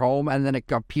back at your home and then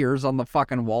it appears on the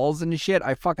fucking walls and shit.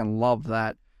 I fucking love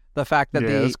that. The fact that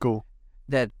that's cool.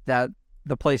 That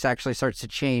the place actually starts to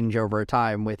change over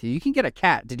time with you. You can get a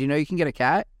cat. Did you know you can get a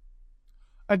cat?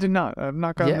 I did not. I've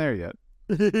not gotten there yet.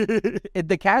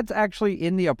 The cat's actually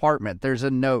in the apartment. There's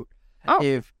a note. Oh.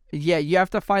 You have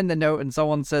to find the note and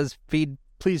someone says,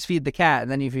 please feed the cat.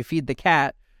 And then if you feed the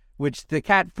cat, which the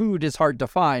cat food is hard to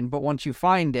find, but once you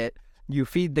find it, you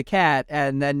feed the cat,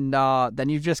 and then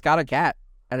you've just got a cat,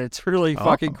 and it's really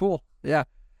fucking cool. Yeah,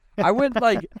 I went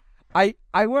like, I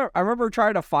remember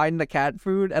trying to find the cat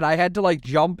food, and I had to like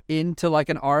jump into like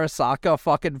an Arasaka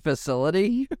fucking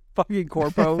facility, fucking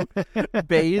corpo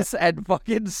base, and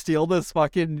fucking steal this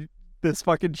fucking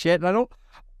shit. And I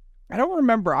don't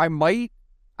remember.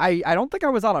 I don't think I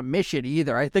was on a mission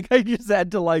either. I think I just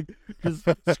had to like just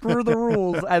screw the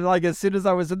rules. And like as soon as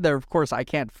I was in there, of course, I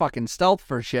can't fucking stealth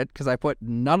for shit because I put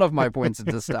none of my points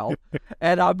into stealth.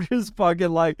 And I'm just fucking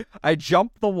like, I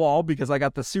jump the wall because I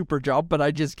got the super jump, but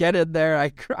I just get in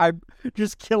there. I'm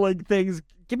just killing things.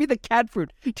 Give me the cat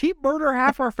food. Team murder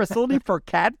half our facility for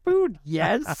cat food?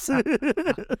 Yes.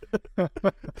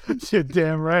 You're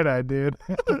damn right I did.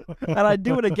 And I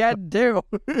do it again too.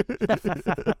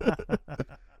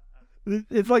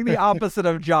 It's like the opposite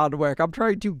of John Wick. I'm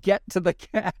trying to get to the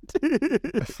cat.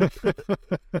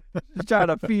 Just trying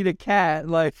to feed a cat.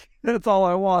 Like, that's all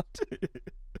I want.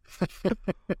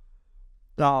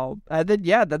 And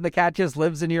then the cat just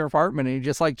lives in your apartment and he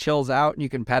just like chills out and you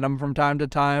can pet him from time to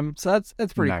time. So that's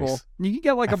pretty cool. You can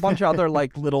get like a bunch of other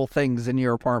like little things in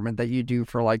your apartment that you do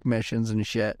for like missions and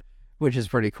shit, which is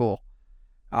pretty cool.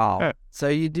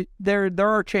 So there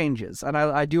are changes, and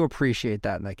I do appreciate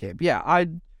that in that game. Yeah,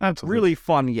 Absolutely. Really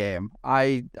fun game.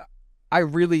 I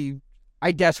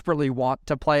desperately want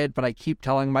to play it, but I keep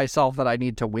telling myself that I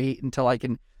need to wait until I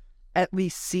can at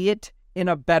least see it in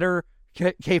a better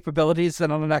capabilities than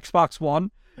on an Xbox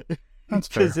One. That's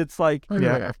fair. Because it's like,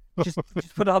 just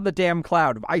put it on the damn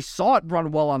cloud. I saw it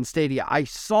run well on Stadia. I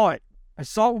saw it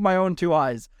with my own 2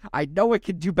 eyes. I know it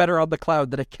can do better on the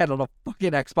cloud than it can on a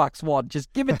fucking Xbox One.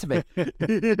 Just give it to me.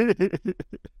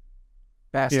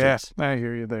 Bastards. Yeah, I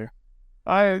hear you there.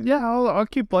 I'll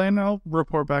keep playing. I'll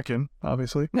report back in,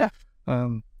 obviously. Yeah.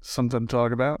 Something to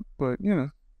talk about, but yeah,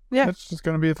 it's just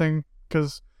gonna be a thing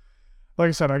because, like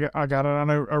I said, I got it on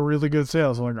a really good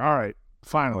sale. So I'm like, all right,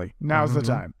 finally, now's the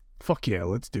time. Fuck yeah,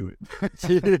 let's do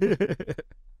it.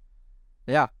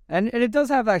 Yeah, and it does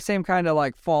have that same kind of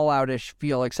like Fallout-ish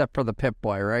feel, except for the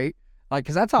Pip-Boy, right? Like,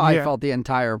 because that's how I felt the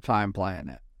entire time playing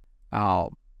it. I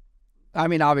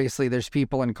mean, obviously, there's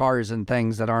people and cars and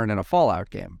things that aren't in a Fallout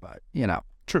game, but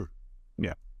True.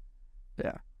 Yeah.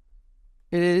 Yeah.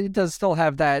 It does still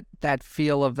have that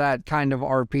feel of that kind of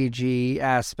RPG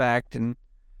aspect, and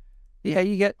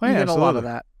you get a lot of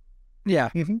that. Yeah,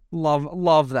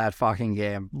 love that fucking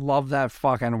game. Love that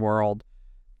fucking world.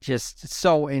 Just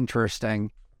so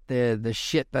interesting. The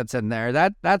shit that's in there.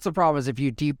 That's the problem is if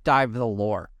you deep dive the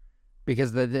lore,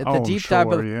 because the deep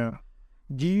dive.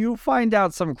 Do you find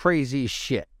out some crazy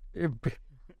shit?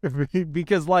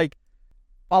 Because like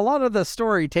a lot of the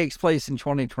story takes place in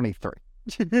 2023.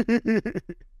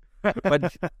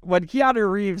 But when Keanu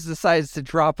Reeves decides to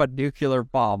drop a nuclear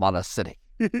bomb on a city.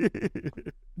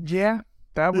 Yeah,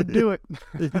 that would do it.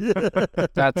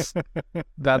 That's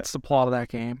the plot of that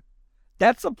game.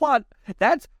 That's the plot.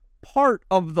 That's part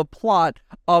of the plot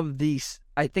of the,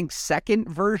 I think, second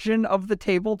version of the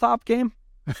tabletop game.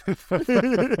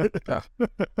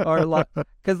 Or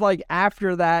because like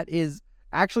after that is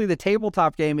actually the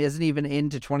tabletop game isn't even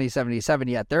into 2077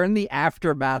 yet. They're in the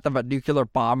aftermath of a nuclear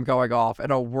bomb going off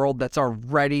in a world that's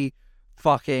already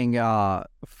fucking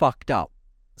fucked up.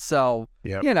 So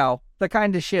the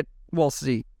kind of shit we'll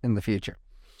see in the future.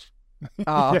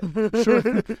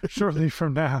 Shortly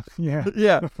from now.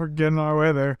 Yeah. We're getting our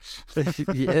way there.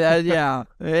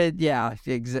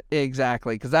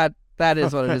 Exactly. Because that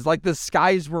is what it is. Like the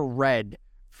skies were red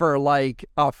for like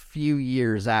a few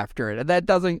years after it, and that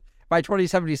doesn't. By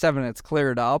 2077, it's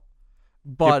cleared up.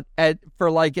 But for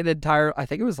like an entire, I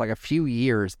think it was like a few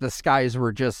years, the skies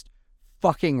were just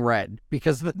fucking red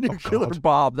because of the nuclear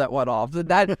bomb that went off.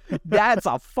 That's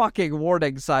a fucking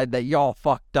warning sign that y'all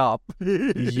fucked up.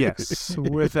 Yes,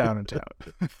 without a doubt.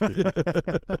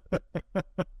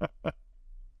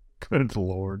 Good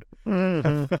Lord.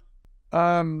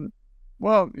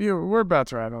 Well, we're about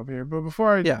to wrap up here, but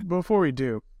before we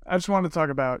do, I just want to talk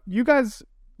about you guys.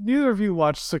 Neither of you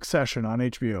watched Succession on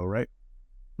HBO, right?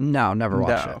 No, never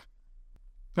watched it.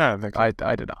 I don't think so.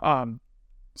 I did not.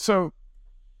 So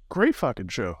great fucking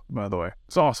show, by the way.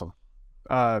 It's awesome.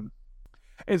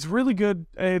 It's really good.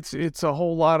 It's a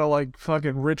whole lot of like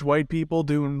fucking rich white people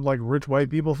doing like rich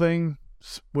white people thing,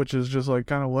 which is just like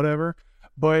kind of whatever.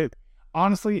 But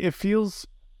honestly, it feels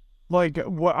like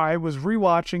what I was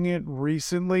rewatching it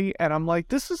recently, and I'm like,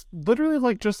 this is literally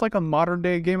like just like a modern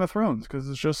day Game of Thrones, because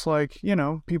it's just like,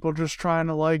 people just trying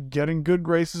to like get in good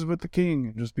graces with the king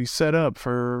and just be set up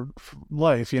for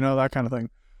life, that kind of thing.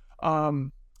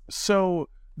 So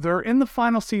they're in the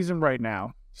final season right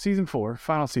now, season 4,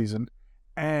 final season,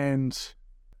 and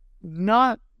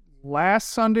not last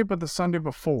Sunday, but the Sunday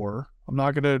before. I'm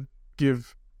not gonna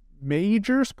give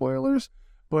major spoilers,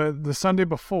 but the Sunday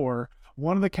before,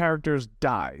 one of the characters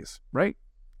dies, right?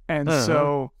 And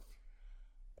so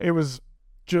it was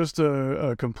just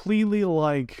a completely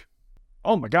like,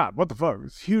 oh my God, what the fuck? It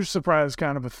was a huge surprise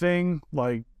kind of a thing.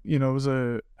 Like, it was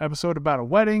a episode about a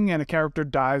wedding and a character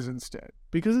dies instead.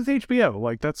 Because it's HBO.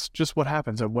 Like, that's just what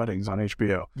happens at weddings on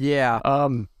HBO. Yeah.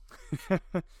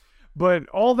 But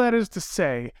all that is to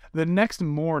say, the next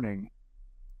morning,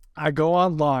 I go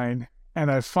online and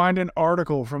I find an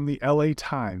article from the LA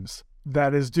Times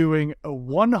that is doing a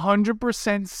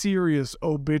 100% serious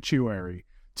obituary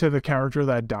to the character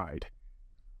that died.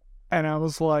 And I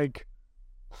was like,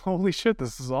 holy shit,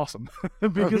 this is awesome.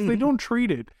 Because they don't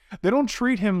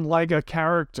treat him like a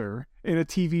character in a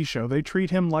TV show. They treat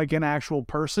him like an actual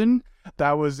person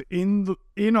that was in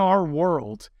our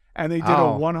world, and they did a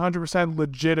 100%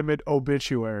 legitimate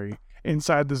obituary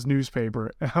inside this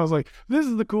newspaper. And I was like, this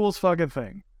is the coolest fucking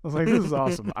thing. I was like, this is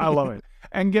awesome. I love it.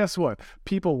 And guess what?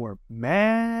 People were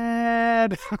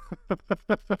mad.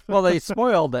 Well, they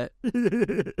spoiled it.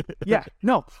 Yeah,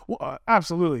 no,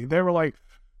 absolutely. They were like,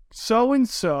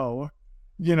 so-and-so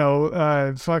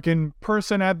fucking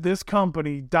person at this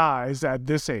company dies at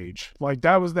this age. Like,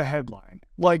 that was the headline.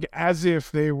 Like, as if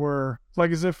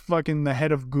fucking the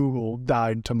head of Google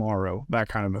died tomorrow. That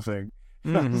kind of a thing.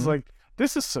 Mm-hmm. I was like,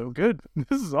 this is so good.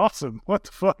 This is awesome. What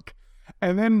the fuck?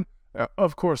 And then,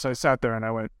 of course, I sat there and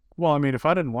I went, well, I mean, if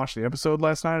I didn't watch the episode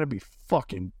last night, I'd be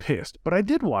fucking pissed. But I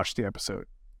did watch the episode.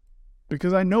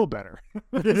 Because I know better.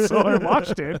 So I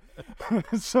watched it.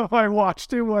 So I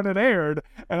watched it when it aired.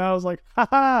 And I was like,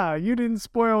 haha, you didn't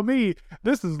spoil me.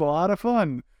 This is a lot of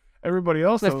fun. Everybody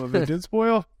else, though, if it did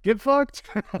spoil, get fucked.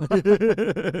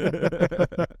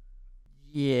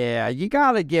 Yeah, you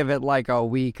gotta give it like a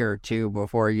week or two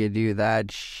before you do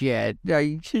that shit.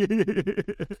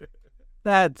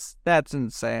 That's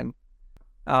insane.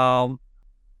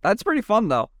 That's pretty fun,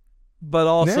 though. But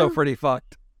also pretty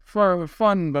fucked. For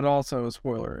fun, but also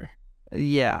spoilery.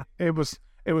 Yeah. It was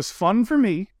fun for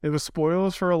me. It was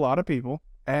spoilers for a lot of people.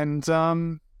 And,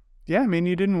 yeah, I mean,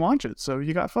 you didn't watch it, so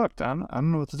you got fucked. I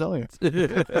don't know what to tell you.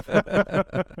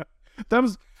 That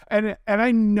was, and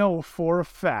I know for a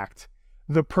fact,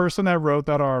 the person that wrote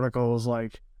that article was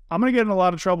like, I'm going to get in a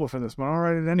lot of trouble for this, but I'll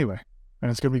write it anyway.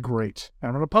 And it's going to be great. And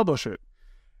I'm going to publish it.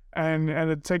 And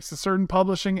it takes a certain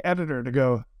publishing editor to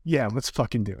go, yeah, let's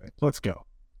fucking do it. Let's go.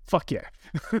 Fuck yeah.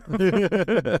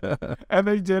 And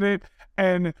they did it.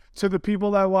 And to the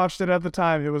people that watched it at the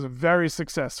time, it was very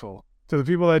successful. To the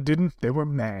people that didn't, they were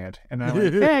mad. And I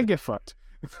went, get fucked.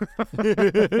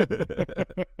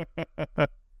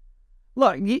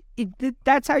 Look,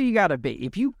 that's how you gotta be.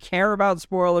 If you care about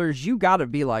spoilers, you gotta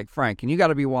be like Frank, and you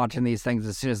gotta be watching these things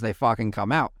as soon as they fucking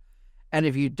come out. And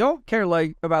if you don't care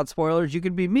about spoilers, you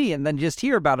could be me and then just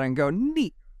hear about it and go,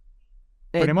 neat.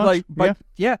 Pretty much,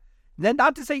 yeah. Then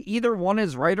not to say either one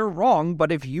is right or wrong,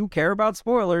 but if you care about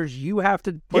spoilers, you have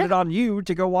to put it on you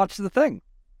to go watch the thing.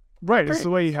 Right, it's the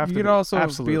way you have to. You could also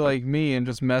be like me and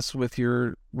just mess with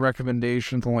your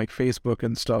recommendations on like Facebook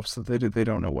and stuff, so they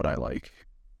don't know what I like.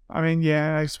 I mean,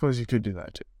 yeah, I suppose you could do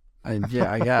that too.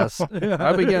 I guess.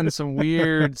 I've been getting some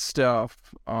weird stuff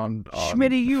on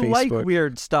Schmitty, you Facebook. like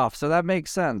weird stuff, so that makes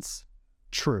sense.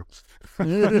 True.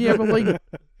 Yeah, but like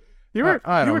you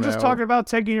were just talking about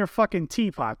taking your fucking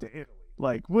teapot to Italy.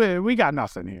 Like, we got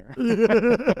nothing here.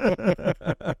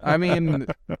 I mean,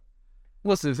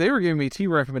 listen, if they were giving me tea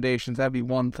recommendations, that'd be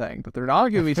one thing. But they're not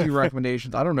giving me tea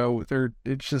recommendations. I don't know.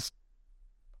 It's just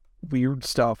weird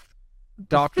stuff.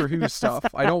 Doctor Who stuff.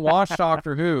 I don't watch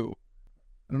Doctor Who.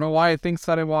 I don't know why it thinks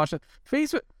that I watch it.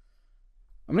 Facebook.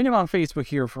 I'm going to get on Facebook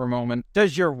here for a moment.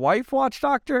 Does your wife watch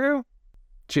Doctor Who?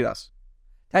 She does.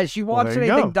 Has she watched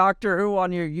anything Doctor Who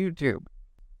on your YouTube?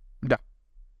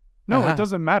 No, it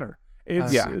doesn't matter.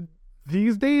 It's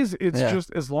these days, it's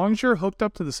just as long as you're hooked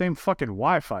up to the same fucking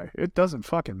Wi-Fi, it doesn't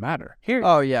fucking matter.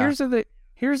 Here's the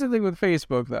thing with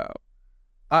Facebook though.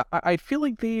 I feel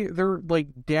like they're like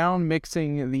down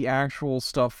mixing the actual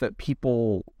stuff that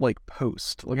people like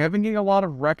post. Like I've been getting a lot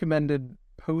of recommended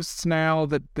posts now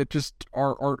that just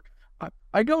are.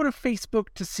 I go to Facebook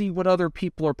to see what other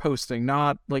people are posting,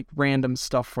 not like random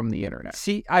stuff from the internet.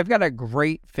 See, I've got a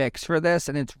great fix for this,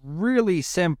 and it's really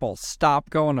simple. Stop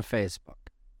going to Facebook.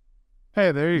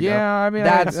 Hey, there you go. Yeah, I mean,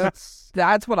 that's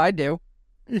what I do.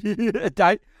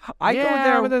 I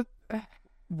go there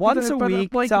once a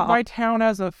week. Like my town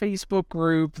has a Facebook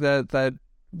group that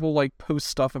will like post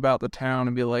stuff about the town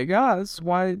and be like, this is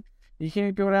why you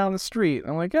can't go down the street.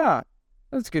 I'm like,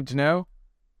 that's good to know.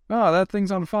 Oh, that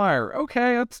thing's on fire.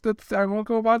 Okay, that's I won't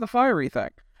go buy the fiery thing.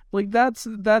 Like that's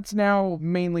now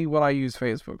mainly what I use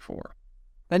Facebook for.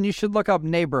 Then you should look up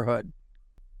Neighborhood.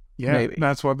 Yeah, maybe.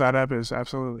 That's what that app is.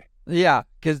 Absolutely. Yeah,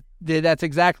 because that's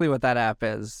exactly what that app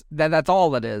is. That's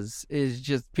all it is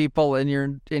just people in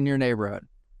your neighborhood.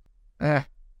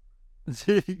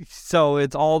 So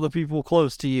it's all the people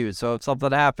close to you. So if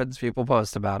something happens, people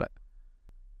post about it.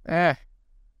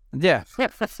 Yeah.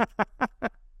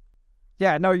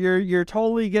 Yeah, no, you're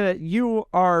totally gonna. You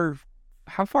are.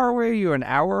 How far away are you? An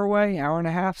hour away? Hour and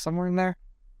a half? Somewhere in there?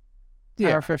 Yeah.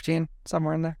 Hour 15?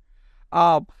 Somewhere in there.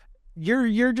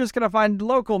 You're just gonna find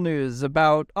local news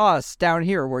about us down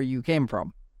here where you came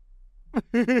from,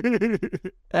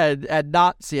 and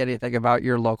not see anything about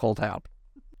your local town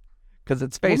because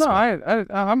it's Facebook. Well,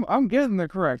 no, I'm getting the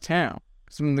correct town.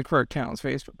 I'm in the correct town's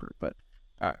Facebook group, but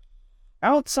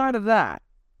outside of that.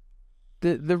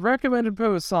 The recommended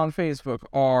posts on Facebook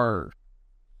are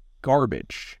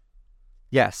garbage.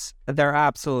 Yes, they're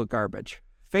absolute garbage.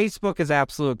 Facebook is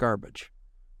absolute garbage.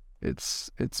 It's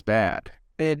bad.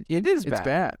 It is bad. It's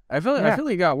bad. I feel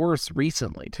like it got worse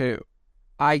recently too.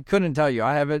 I couldn't tell you.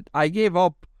 I gave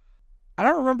up. I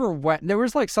don't remember when. There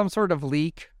was like some sort of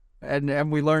leak,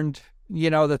 and we learned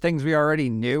the things we already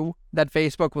knew that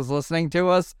Facebook was listening to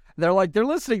us. They're like, they're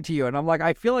listening to you. And I'm like,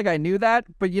 I feel like I knew that,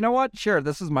 but you know what? Sure,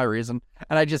 this is my reason.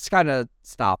 And I just kind of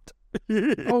stopped.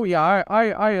 Oh, yeah,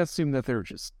 I assume that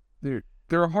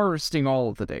they're harvesting all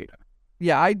of the data.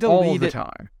 Yeah, I deleted all the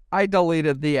time. I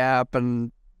deleted the app,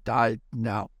 and I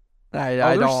don't.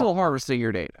 They're still harvesting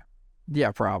your data.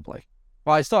 Yeah, probably.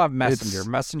 Well, I still have Messenger.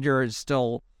 Messenger is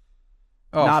still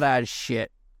not as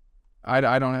shit. I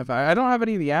don't have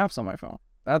any of the apps on my phone.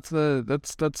 That's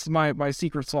my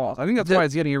secret sauce. I think that's why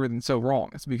it's getting everything so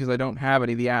wrong. It's because I don't have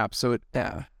any of the apps, so it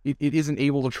isn't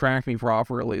able to track me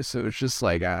properly. So it's just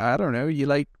like, I don't know. You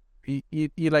like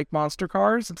monster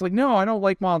cars? It's like, no, I don't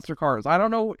like monster cars. I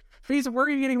don't know. Facebook, where are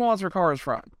you getting monster cars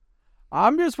from?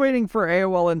 I'm just waiting for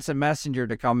AOL Instant Messenger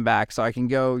to come back so I can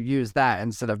go use that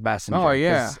instead of Messenger. Oh,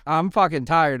 yeah. I'm fucking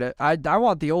tired. I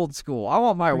want the old school. I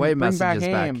want my way messages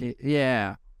back.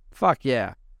 Yeah. Fuck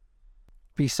yeah.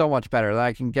 Be so much better that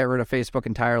I can get rid of Facebook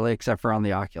entirely except for on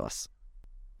the Oculus.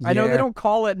 Yeah. I know they don't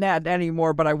call it that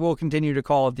anymore, but I will continue to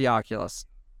call it the Oculus.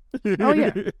 Oh,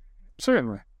 yeah.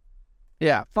 Certainly.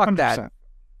 Yeah, fuck 100%. that.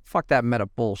 Fuck that meta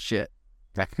bullshit.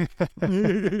 All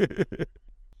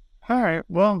right,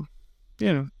 well,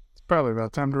 it's probably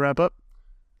about time to wrap up.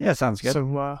 Yeah, sounds good.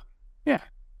 So, yeah,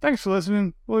 thanks for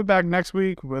listening. We'll be back next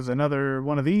week with another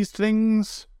one of these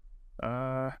things.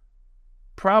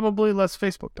 Probably less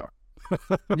Facebook talk.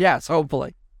 Yes,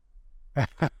 hopefully.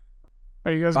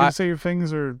 Are you guys going to say your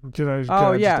things, or can I just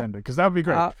end it? Because that would be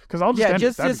great. Because I'll just end it.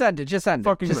 Just end it. Just end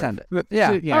it. Just end it. Yeah,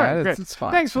 all right, it's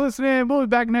fine. Thanks for listening. We'll be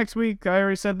back next week. I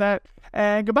already said that.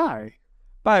 And goodbye.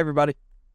 Bye, everybody.